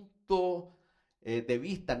el punto de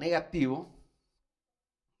vista negativo,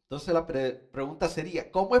 entonces la pregunta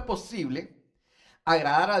sería, ¿cómo es posible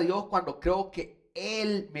agradar a Dios cuando creo que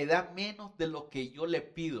Él me da menos de lo que yo le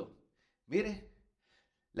pido? Mire,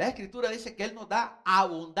 la Escritura dice que Él nos da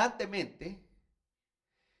abundantemente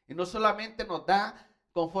y no solamente nos da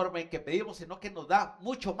conforme en que pedimos, sino que nos da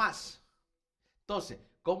mucho más. Entonces,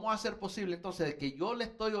 ¿cómo va a ser posible entonces de que yo le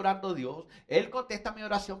estoy orando a Dios, Él contesta mi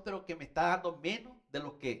oración, pero que me está dando menos de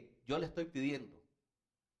lo que yo le estoy pidiendo?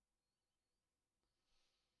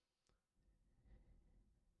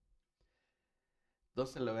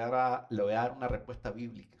 Entonces le voy a dar una respuesta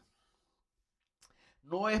bíblica.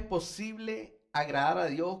 No es posible agradar a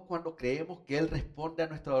Dios cuando creemos que Él responde a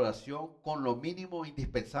nuestra oración con lo mínimo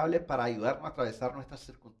indispensable para ayudarnos a atravesar nuestras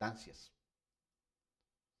circunstancias.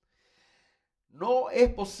 No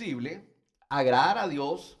es posible agradar a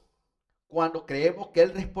Dios cuando creemos que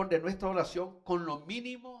Él responde a nuestra oración con lo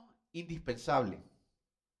mínimo indispensable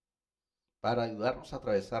para ayudarnos a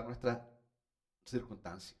atravesar nuestra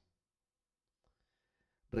circunstancia.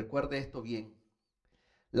 Recuerde esto bien.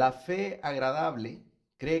 La fe agradable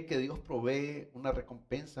cree que Dios provee una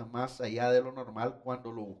recompensa más allá de lo normal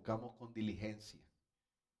cuando lo buscamos con diligencia.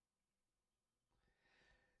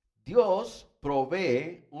 Dios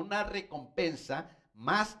provee una recompensa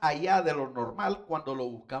más allá de lo normal cuando lo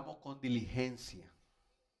buscamos con diligencia.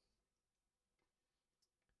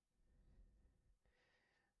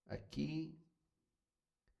 Aquí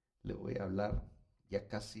le voy a hablar ya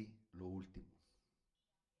casi lo último.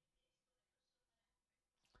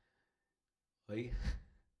 Oiga,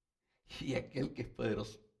 y aquel que es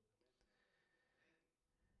poderoso.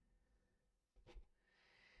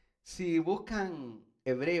 Si buscan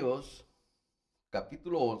Hebreos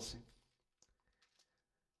capítulo 11,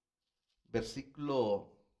 versículo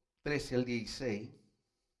 13 al 16,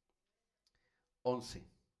 11.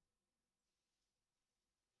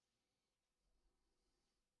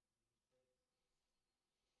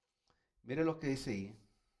 Mire lo que dice ahí.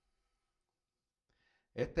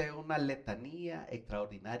 Esta es una letanía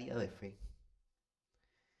extraordinaria de fe.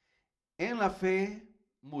 En la fe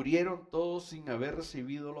murieron todos sin haber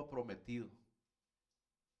recibido lo prometido.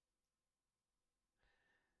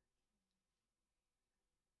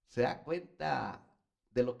 ¿Se da cuenta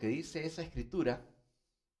de lo que dice esa escritura?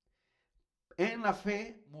 En la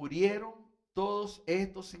fe murieron todos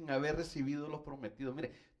estos sin haber recibido lo prometido.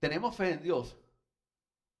 Mire, tenemos fe en Dios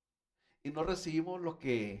y no recibimos lo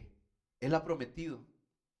que Él ha prometido.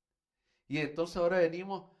 Y entonces ahora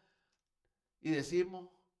venimos y decimos,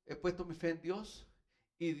 he puesto mi fe en Dios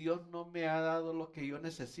y Dios no me ha dado lo que yo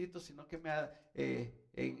necesito, sino que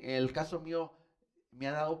en el caso mío, me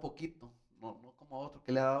ha dado poquito, no como a otro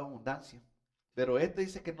que le ha dado abundancia. Pero este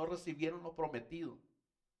dice que no recibieron lo prometido,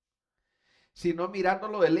 sino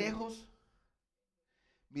mirándolo de lejos,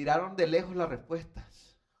 miraron de lejos las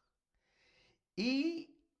respuestas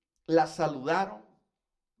y la saludaron,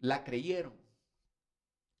 la creyeron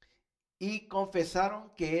y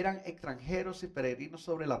confesaron que eran extranjeros y peregrinos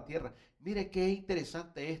sobre la tierra. Mire qué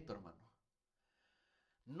interesante esto, hermano.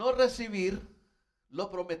 No recibir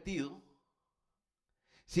lo prometido.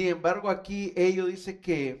 Sin embargo, aquí ellos dicen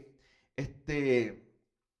que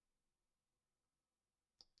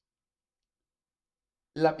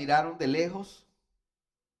la miraron de lejos,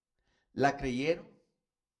 la creyeron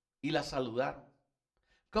y la saludaron.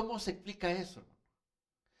 ¿Cómo se explica eso, hermano?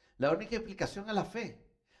 La única explicación es la fe.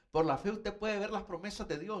 Por la fe usted puede ver las promesas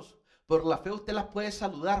de Dios. Por la fe usted las puede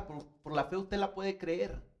saludar. Por la fe usted las puede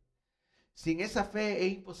creer. Sin esa fe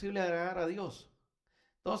es imposible agradar a Dios.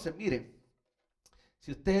 Entonces, mire,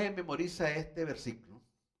 si usted memoriza este versículo,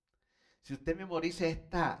 si usted memoriza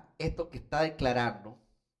esto que está declarando,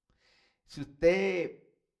 si usted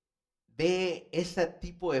ve ese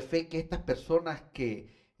tipo de fe que estas personas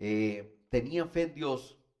que tenían fe en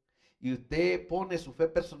Dios, y usted pone su fe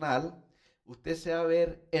personal, usted se va a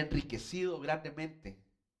ver enriquecido grandemente.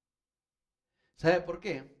 ¿Sabe por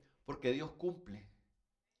qué? Porque Dios cumple.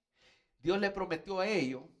 Dios le prometió a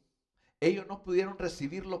ellos no pudieron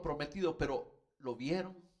recibir lo prometido, pero lo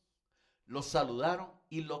vieron, lo saludaron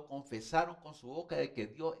y lo confesaron con su boca de que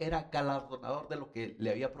Dios era galardonador de lo que le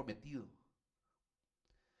había prometido.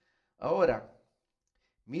 Ahora,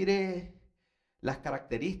 mire las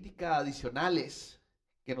características adicionales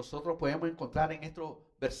que nosotros podemos encontrar en estos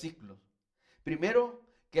versículos. Primero,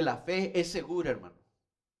 que la fe es segura, hermano.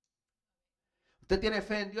 Usted tiene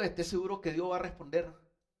fe en Dios, esté seguro que Dios va a responder.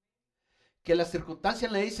 Que las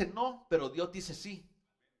circunstancias le dicen no, pero Dios dice sí.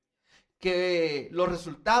 Que los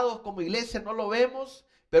resultados como iglesia no lo vemos,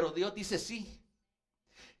 pero Dios dice sí.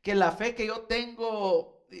 Que la fe que yo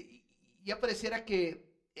tengo ya pareciera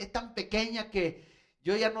que es tan pequeña que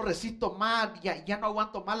yo ya no resisto más, ya no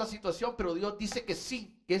aguanto más la situación, pero Dios dice que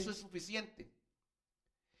sí, que eso es suficiente.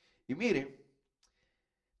 Y mire,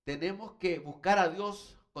 tenemos que buscar a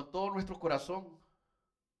Dios con todo nuestro corazón.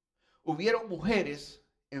 Hubieron mujeres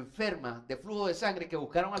enfermas de flujo de sangre que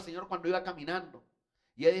buscaron al Señor cuando iba caminando.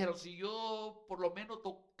 Y ellas dijeron, si yo por lo menos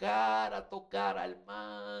tocara el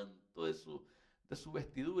manto de su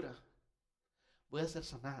vestidura, voy a ser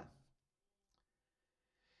sanada.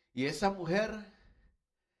 Y esa mujer,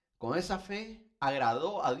 con esa fe,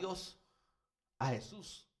 agradó a Dios, a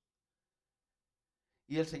Jesús.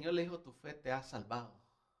 Y el Señor le dijo, tu fe te ha salvado.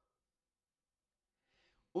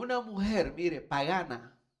 Una mujer, mire,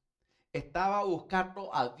 pagana, estaba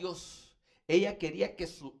buscando a Dios. Ella quería que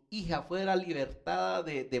su hija fuera libertada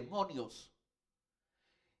de demonios.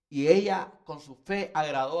 Y ella con su fe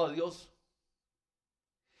agradó a Dios.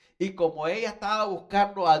 Y como ella estaba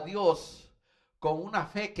buscando a Dios con una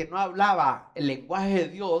fe que no hablaba el lenguaje de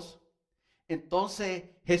Dios, entonces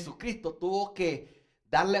Jesucristo tuvo que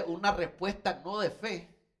darle una respuesta no de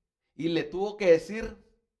fe. Y le tuvo que decir,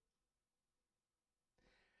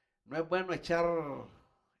 no es bueno echar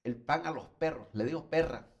el pan a los perros. Le digo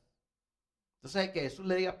perra. Entonces, que Jesús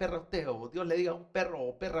le diga perra a usted, o Dios le diga un perro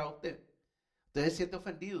o perra a usted, usted se siente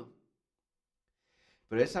ofendido.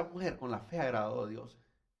 Pero esa mujer con la fe agradó a Dios.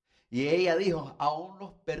 Y ella dijo, aún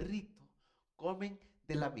los perritos comen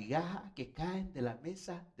de la migaja que caen de la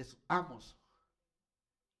mesa de sus amos.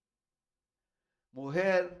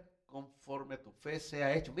 Mujer, conforme tu fe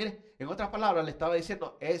sea hecho. Mire, en otras palabras le estaba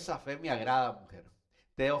diciendo, esa fe me agrada, mujer.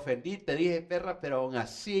 Te ofendí, te dije perra, pero aún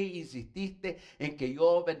así insististe en que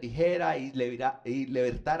yo bendijera y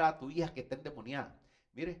libertara a tu hija que está endemoniada.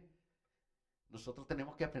 Mire, nosotros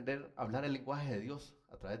tenemos que aprender a hablar el lenguaje de Dios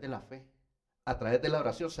a través de la fe, a través de la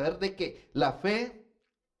oración, saber de que la fe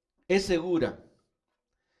es segura.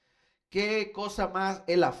 ¿Qué cosa más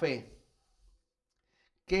es la fe?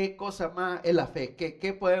 ¿Qué cosa más es la fe?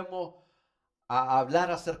 ¿Qué podemos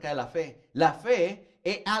hablar acerca de la fe? La fe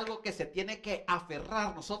es algo que se tiene que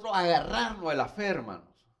aferrar, nosotros agarrarnos de la fe,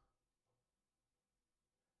 hermanos.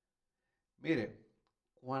 Mire,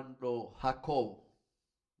 cuando Jacob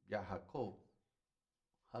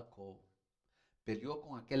peleó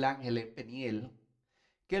con aquel ángel en Peniel,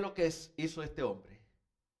 ¿qué es lo que hizo este hombre?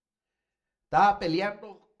 Estaba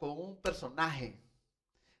peleando con un personaje,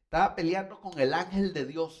 estaba peleando con el ángel de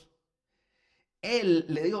Dios. Él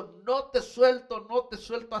le dijo, no te suelto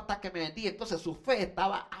hasta que me bendiga. Entonces su fe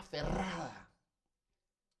estaba aferrada.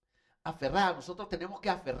 Aferrada, nosotros tenemos que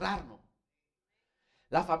aferrarnos.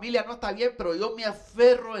 La familia no está bien, pero yo me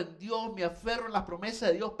aferro en Dios, me aferro en las promesas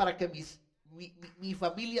de Dios para que mi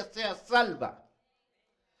familia sea salva.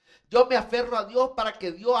 Yo me aferro a Dios para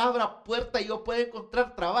que Dios abra puertas y yo pueda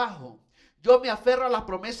encontrar trabajo. Yo me aferro a las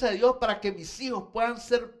promesas de Dios para que mis hijos puedan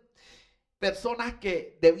ser personas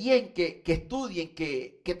de bien, que estudien,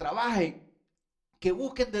 que trabajen, que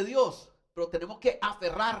busquen de Dios. Pero tenemos que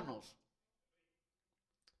aferrarnos.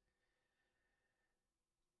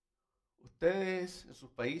 Ustedes en sus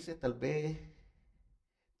países tal vez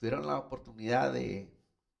tuvieron la oportunidad de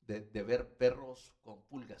ver perros con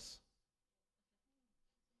pulgas.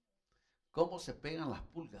 ¿Cómo se pegan las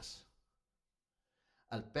pulgas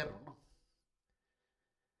al perro, no?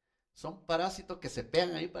 Son parásitos que se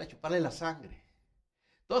pegan ahí para chuparle la sangre.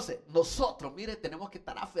 Entonces, nosotros, mire, tenemos que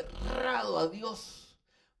estar aferrados a Dios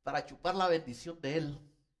para chupar la bendición de Él.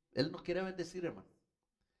 Él nos quiere bendecir, hermano.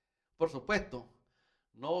 Por supuesto,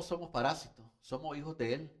 no somos parásitos, somos hijos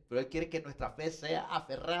de Él, pero Él quiere que nuestra fe sea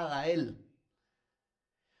aferrada a Él.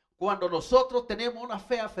 Cuando nosotros tenemos una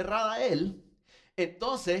fe aferrada a Él,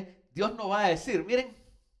 entonces Dios nos va a decir, miren,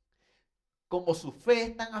 como su fe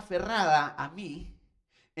es tan aferrada a mí,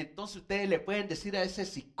 entonces ustedes le pueden decir a ese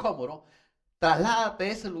sicómoro, trasládate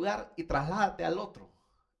de ese lugar y trasládate al otro.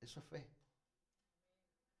 Eso es fe.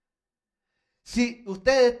 Si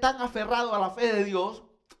ustedes están aferrados a la fe de Dios,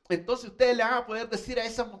 entonces ustedes le van a poder decir a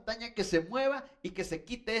esa montaña que se mueva y que se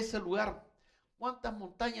quite ese lugar. ¿Cuántas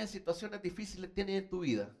montañas y situaciones difíciles tienes en tu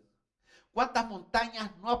vida? ¿Cuántas montañas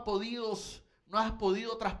no has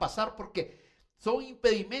podido traspasar porque son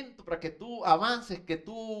impedimentos para que tú avances, que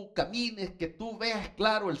tú camines, que tú veas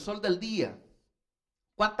claro el sol del día?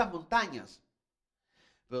 ¿Cuántas montañas?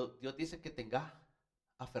 Pero Dios dice que tengas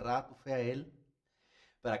aferrada tu fe a Él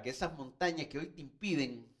para que esas montañas que hoy te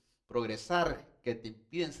impiden progresar, que te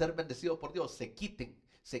impiden ser bendecido por Dios, se quiten,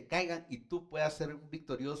 se caigan y tú puedas ser un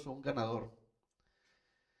victorioso, un ganador.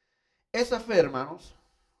 Esa fe, hermanos,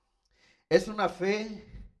 es una fe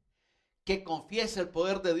que confiesa el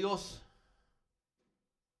poder de Dios.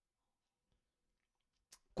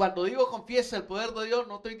 Cuando digo confiesa el poder de Dios,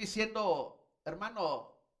 no estoy diciendo,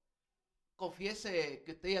 hermano, confiese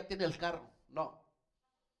que usted ya tiene el carro. No.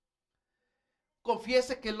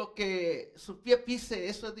 Confiese que lo que su pie pise,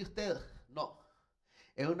 eso es de usted. No.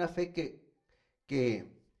 Es una fe que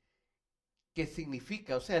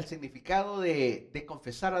significa, o sea, el significado de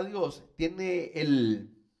confesar a Dios tiene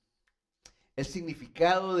el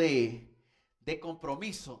significado de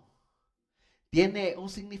compromiso. Tiene un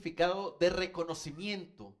significado de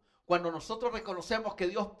reconocimiento. Cuando nosotros reconocemos que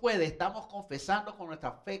Dios puede, estamos confesando con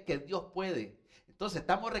nuestra fe que Dios puede. Entonces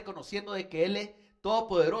estamos reconociendo de que Él es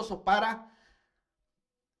todopoderoso para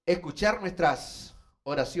escuchar nuestras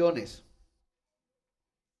oraciones.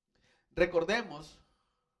 Recordemos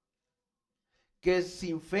que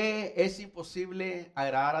sin fe es imposible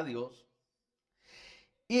agradar a Dios.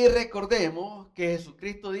 Y recordemos que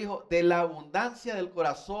Jesucristo dijo, de la abundancia del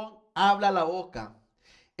corazón habla la boca.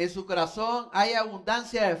 En su corazón hay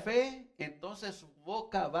abundancia de fe, entonces su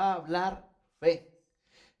boca va a hablar fe.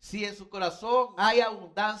 Si en su corazón hay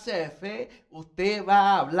abundancia de fe, usted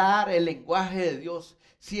va a hablar el lenguaje de Dios.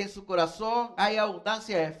 Si en su corazón hay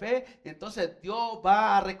abundancia de fe, entonces Dios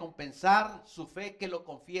va a recompensar su fe que lo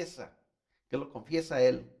confiesa a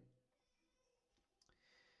Él.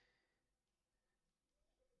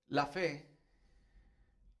 La fe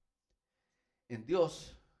en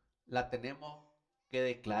Dios la tenemos que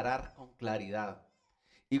declarar con claridad.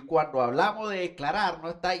 Y cuando hablamos de declarar, no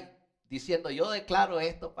está diciendo yo declaro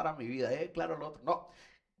esto para mi vida, yo declaro lo otro. No,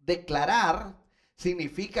 declarar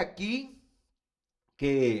significa aquí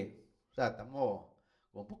que, o sea, estamos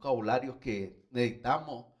con vocabularios que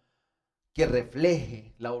necesitamos que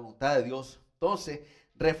refleje la voluntad de Dios. Entonces,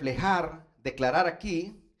 reflejar, declarar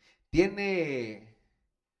aquí, tiene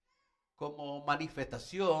como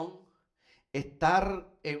manifestación estar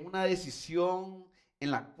en una decisión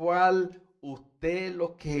en la cual usted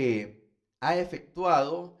lo que ha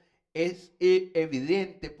efectuado es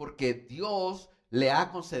evidente porque Dios le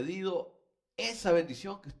ha concedido esa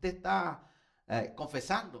bendición que usted está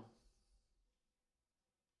confesando.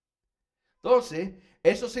 Entonces,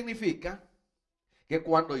 eso significa que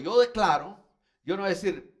cuando yo declaro, yo no voy a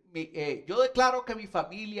decir, yo declaro que mi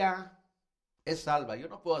familia es salva. Yo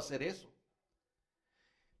no puedo hacer eso.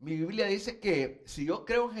 Mi Biblia dice que si yo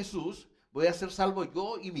creo en Jesús, voy a ser salvo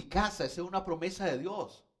yo y mi casa. Esa es una promesa de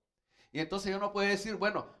Dios. Y entonces yo no puedo decir,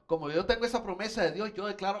 bueno, como yo tengo esa promesa de Dios, yo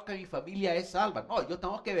declaro que mi familia es salva. No, yo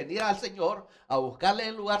tengo que venir al Señor a buscarle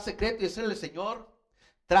el lugar secreto y decirle, Señor,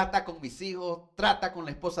 trata con mis hijos, trata con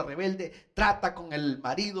la esposa rebelde, trata con el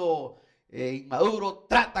marido inmaduro,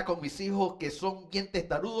 trata con mis hijos que son bien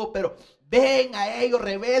testarudos, pero ven a ellos,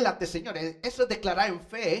 revélate, señores. Eso es declarar en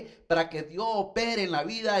fe para que Dios opere en la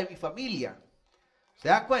vida de mi familia. ¿Se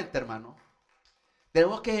da cuenta, hermano?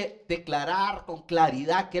 Tenemos que declarar con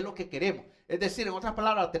claridad qué es lo que queremos. Es decir, en otras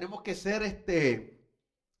palabras, tenemos que ser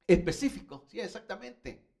específicos. Sí,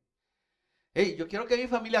 exactamente. Hey, yo quiero que mi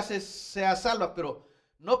familia sea salva, pero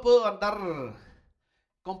no puedo andar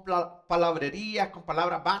con palabrerías, con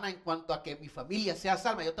palabras vanas en cuanto a que mi familia sea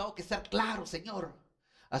salva. Yo tengo que ser claro, Señor.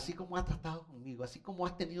 Así como has tratado conmigo, así como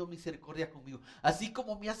has tenido misericordia conmigo, así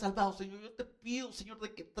como me has salvado, Señor, yo te pido, Señor,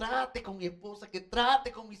 de que trate con mi esposa, que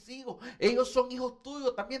trate con mis hijos. Ellos son hijos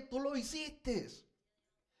tuyos, también tú lo hiciste.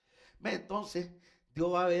 Entonces,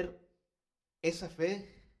 Dios va a ver esa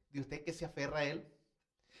fe de usted que se aferra a Él,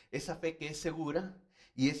 esa fe que es segura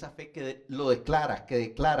y esa fe que lo declara, que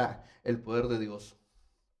declara el poder de Dios.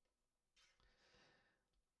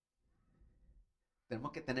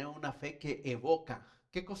 Tenemos que tener una fe que evoca.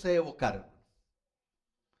 ¿Qué cosa es evocar?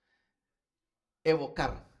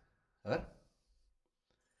 Evocar. A ver.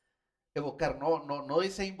 Evocar, no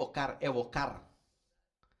dice invocar, evocar.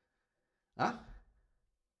 ¿Ah?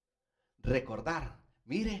 Recordar.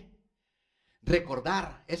 Mire,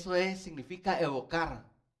 recordar, significa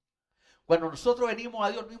evocar. Cuando nosotros venimos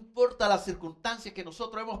a Dios, no importa las circunstancias que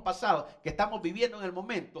nosotros hemos pasado, que estamos viviendo en el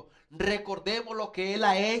momento, recordemos lo que Él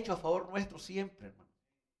ha hecho a favor nuestro siempre, hermano.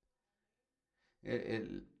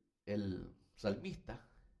 El salmista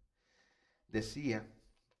decía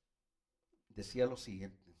lo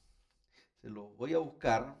siguiente, se lo voy a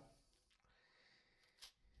buscar.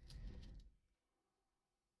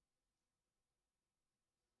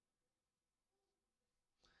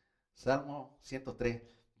 Salmo 103.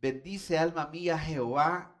 Bendice alma mía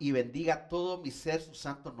Jehová y bendiga todo mi ser su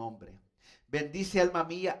santo nombre. Bendice alma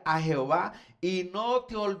mía a Jehová y no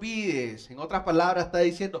te olvides. En otras palabras está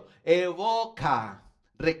diciendo, evoca,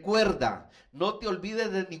 recuerda, no te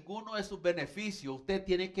olvides de ninguno de sus beneficios. Usted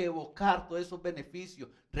tiene que evocar todos esos beneficios,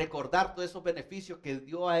 recordar todos esos beneficios que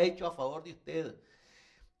Dios ha hecho a favor de usted.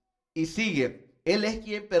 Y sigue, Él es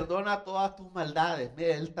quien perdona todas tus maldades.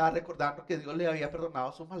 Mira, él estaba recordando que Dios le había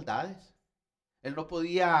perdonado sus maldades. Él no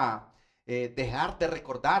podía dejar de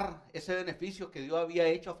recordar ese beneficio que Dios había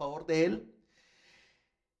hecho a favor de él.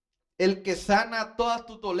 El que sana todas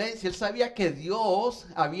tus dolencias. Él sabía que Dios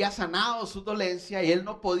había sanado su dolencia y él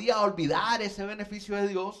no podía olvidar ese beneficio de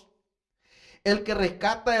Dios. El que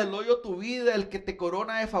rescata del hoyo tu vida, el que te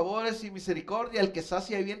corona de favores y misericordia, el que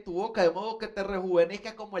sacia bien tu boca, de modo que te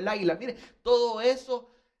rejuvenezca como el águila. Mire, todo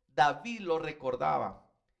eso David lo recordaba.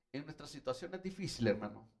 En nuestras situaciones difíciles,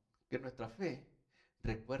 hermano, que nuestra fe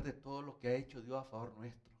recuerde todo lo que ha hecho Dios a favor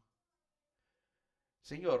nuestro.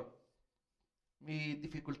 Señor, mi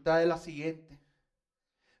dificultad es la siguiente,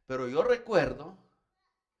 pero yo recuerdo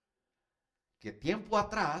que tiempo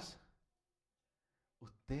atrás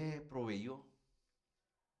usted proveyó.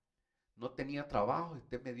 No tenía trabajo y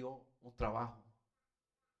usted me dio un trabajo.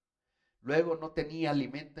 Luego no tenía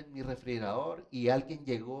alimento en mi refrigerador y alguien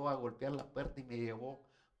llegó a golpear la puerta y me llevó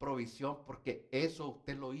provisión porque eso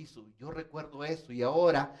usted lo hizo. Yo recuerdo eso y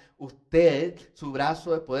ahora usted, su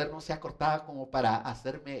brazo de poder no se ha cortado como para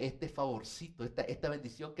hacerme este favorcito, esta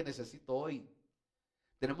bendición que necesito hoy.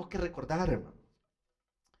 Tenemos que recordar, hermano.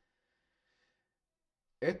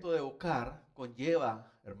 Esto de evocar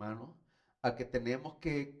conlleva, hermano, a que tenemos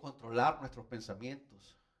que controlar nuestros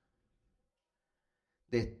pensamientos,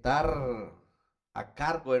 de estar a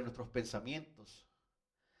cargo de nuestros pensamientos,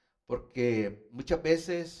 porque muchas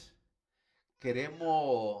veces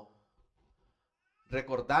queremos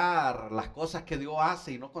recordar las cosas que Dios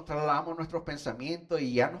hace y no controlamos nuestros pensamientos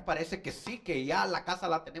y ya nos parece que sí, que ya la casa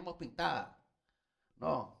la tenemos pintada.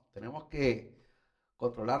 No, tenemos que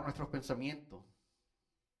controlar nuestros pensamientos,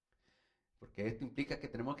 porque esto implica que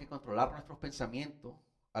tenemos que controlar nuestros pensamientos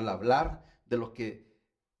al hablar de lo que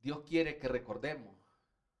Dios quiere que recordemos.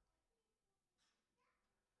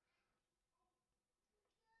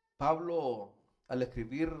 Pablo, al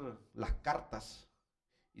escribir las cartas,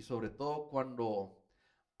 y sobre todo cuando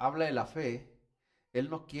habla de la fe, él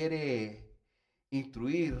nos quiere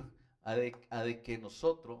instruir a de que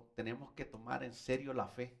nosotros tenemos que tomar en serio la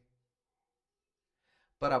fe.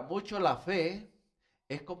 Para muchos la fe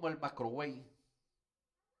es como el microwave.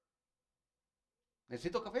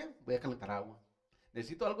 ¿Necesito café? Voy a calentar agua.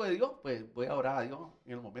 ¿Necesito algo de Dios? Pues voy a orar a Dios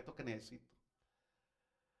en el momento que necesito.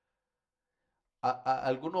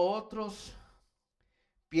 Algunos otros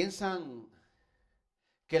piensan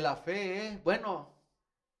que la fe es, bueno,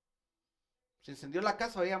 se encendió la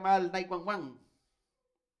casa, voy a llamar al 911.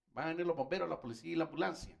 Van a venir los bomberos, la policía y la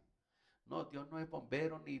ambulancia. No, Dios no es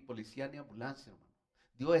bombero, ni policía, ni ambulancia, hermano.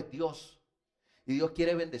 Dios es Dios. Y Dios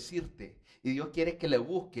quiere bendecirte. Y Dios quiere que le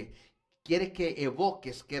busque. Quiere que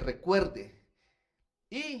evoques, que recuerde.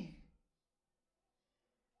 Y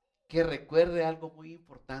que recuerde algo muy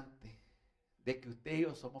importante. De que usted y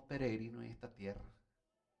yo somos peregrinos en esta tierra.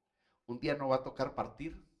 Un día nos va a tocar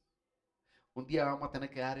partir. Un día vamos a tener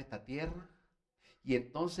que dejar esta tierra. Y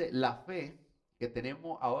entonces la fe que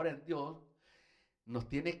tenemos ahora en Dios nos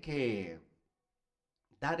tiene que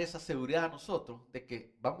dar esa seguridad a nosotros de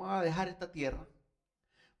que vamos a dejar esta tierra,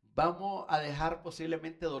 vamos a dejar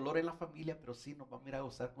posiblemente dolor en la familia, pero sí nos vamos a ir a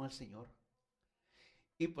gozar con el Señor.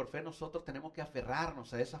 Y por fe nosotros tenemos que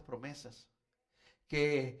aferrarnos a esas promesas.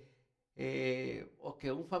 O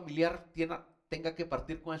que un familiar tenga que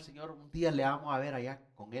partir con el Señor, un día le vamos a ver allá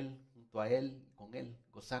con Él, junto a Él, con Él,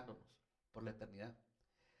 gozándonos por la eternidad.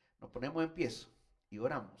 Nos ponemos en pie y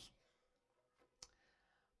oramos.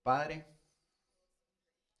 Padre,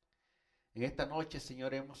 en esta noche,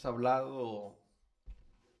 Señor, hemos hablado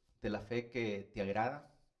de la fe que te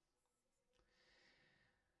agrada.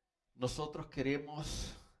 Nosotros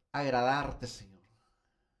queremos agradarte, Señor,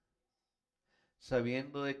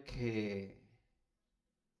 sabiendo de que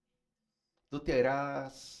tú te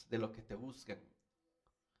agradas de los que te buscan,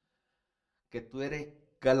 que tú eres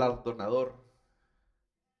galardonador,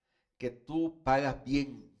 que tú pagas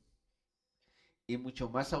bien y mucho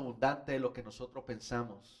más abundante de lo que nosotros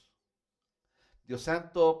pensamos. Dios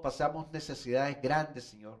Santo, pasamos necesidades grandes,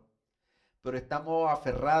 Señor, pero estamos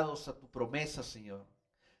aferrados a tu promesa, Señor,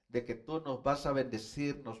 de que tú nos vas a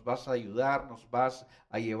bendecir, nos vas a ayudar, nos vas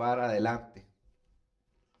a llevar adelante.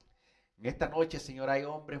 En esta noche, Señor, hay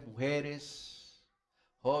hombres, mujeres,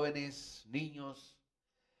 jóvenes, niños,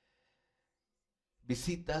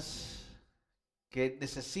 visitas que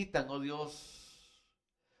necesitan, oh Dios,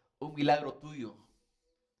 un milagro tuyo.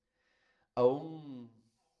 Aún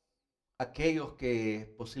aquellos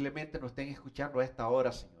que posiblemente nos estén escuchando a esta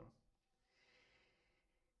hora, Señor,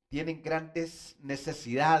 tienen grandes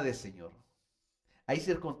necesidades, Señor. Hay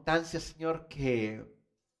circunstancias, Señor, que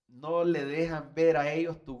no le dejan ver a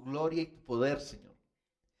ellos tu gloria y tu poder, Señor.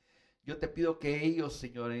 Yo te pido que ellos,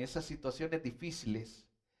 Señor, en esas situaciones difíciles,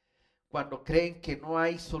 cuando creen que no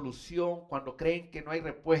hay solución, cuando creen que no hay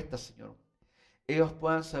respuesta, Señor, ellos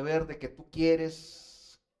puedan saber de que tú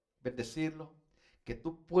quieres bendecirlo, que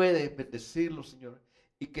tú puedes bendecirlo, Señor,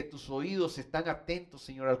 y que tus oídos están atentos,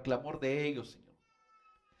 Señor, al clamor de ellos, Señor.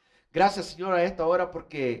 Gracias, Señor, a esta hora,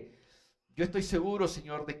 porque yo estoy seguro,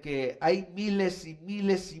 Señor, de que hay miles y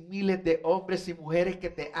miles y miles de hombres y mujeres que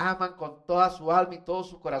te aman con toda su alma y todo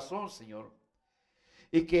su corazón, Señor.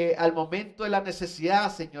 Y que al momento de la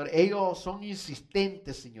necesidad, Señor, ellos son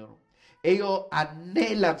insistentes, Señor. Ellos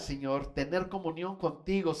anhelan, Señor, tener comunión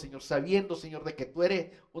contigo, Señor, sabiendo, Señor, de que tú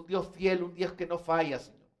eres un Dios fiel, un Dios que no falla,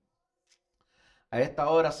 Señor. A esta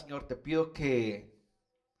hora, Señor, te pido que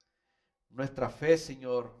nuestra fe,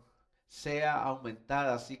 Señor, sea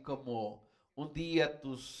aumentada, así como un día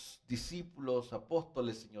tus discípulos,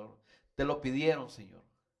 apóstoles, Señor, te lo pidieron, Señor.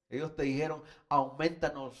 Ellos te dijeron,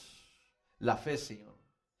 aumentanos la fe, Señor.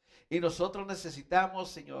 Y nosotros necesitamos,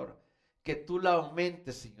 Señor, que tú la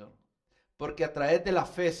aumentes, Señor. Porque a través de la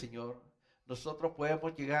fe, Señor, nosotros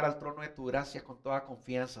podemos llegar al trono de tu gracia con toda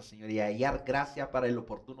confianza, Señor, y hallar gracia para el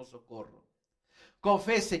oportuno socorro. Con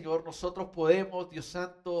fe, Señor, nosotros podemos, Dios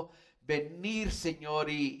Santo, venir, Señor,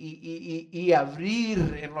 y abrir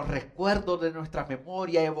en los recuerdos de nuestra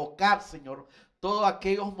memoria, evocar, Señor, todos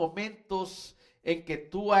aquellos momentos en que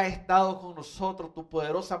tú has estado con nosotros, tu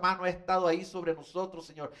poderosa mano ha estado ahí sobre nosotros,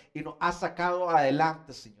 Señor, y nos ha sacado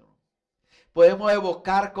adelante, Señor. Podemos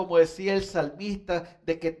evocar, como decía el salmista,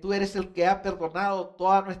 de que tú eres el que ha perdonado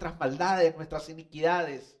todas nuestras maldades, nuestras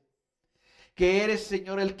iniquidades. Que eres,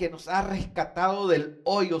 Señor, el que nos ha rescatado del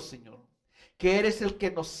hoyo, Señor. Que eres el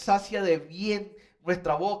que nos sacia de bien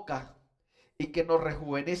nuestra boca y que nos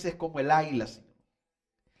rejuveneces como el águila, Señor.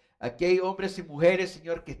 Aquí hay hombres y mujeres,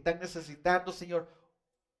 Señor, que están necesitando, Señor,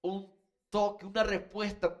 un toque, una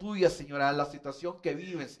respuesta tuya, Señor, a la situación que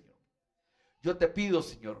viven, Señor. Yo te pido,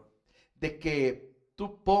 Señor, de que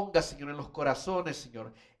tú pongas, Señor, en los corazones,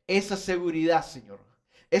 Señor, esa seguridad, Señor.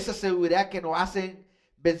 Esa seguridad que nos hacen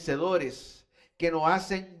vencedores, que nos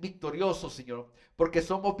hacen victoriosos, Señor. Porque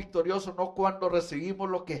somos victoriosos no cuando recibimos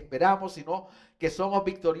lo que esperamos, sino que somos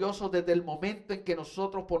victoriosos desde el momento en que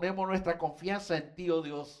nosotros ponemos nuestra confianza en ti, oh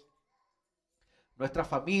Dios. Nuestra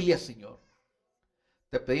familia, Señor.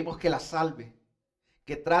 Te pedimos que la salve,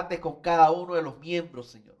 que trate con cada uno de los miembros,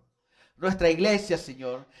 Señor. Nuestra iglesia,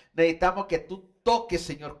 Señor, necesitamos que tú toques,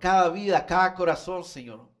 Señor, cada vida, cada corazón,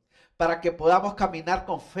 Señor, para que podamos caminar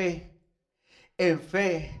con fe, en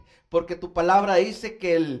fe, porque tu palabra dice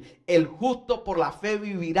que el justo por la fe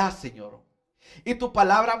vivirá, Señor. Y tu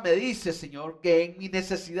palabra me dice, Señor, que en mis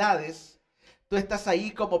necesidades tú estás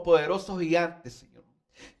ahí como poderoso gigante, Señor.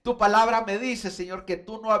 Tu palabra me dice, Señor, que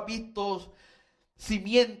tú no has visto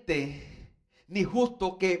simiente ni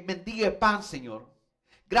justo que mendigue pan, Señor.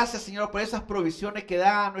 Gracias, Señor, por esas provisiones que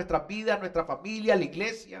da a nuestra vida, a nuestra familia, a la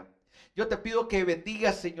iglesia. Yo te pido que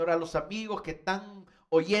bendigas, Señor, a los amigos que están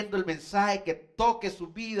oyendo el mensaje, que toques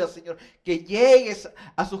sus vidas, Señor, que llegues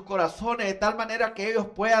a sus corazones de tal manera que ellos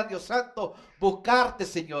puedan, Dios Santo, buscarte,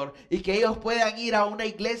 Señor, y que ellos puedan ir a una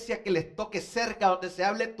iglesia que les toque cerca, donde se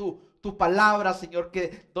hable tu palabra, Señor,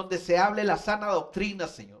 donde se hable la sana doctrina,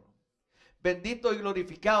 Señor. Bendito y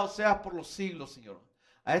glorificado seas por los siglos, Señor.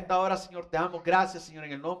 A esta hora, Señor, te damos gracias, Señor,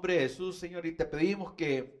 en el nombre de Jesús, Señor, y te pedimos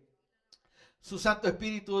que su Santo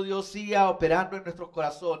Espíritu, Dios, siga operando en nuestros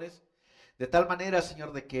corazones, de tal manera,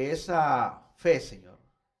 Señor, de que esa fe, Señor,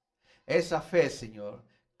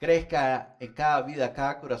 crezca en cada vida,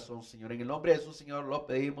 cada corazón, Señor. En el nombre de Jesús, Señor, lo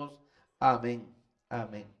pedimos. Amén.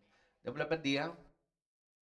 Amén. Dios me la bendiga.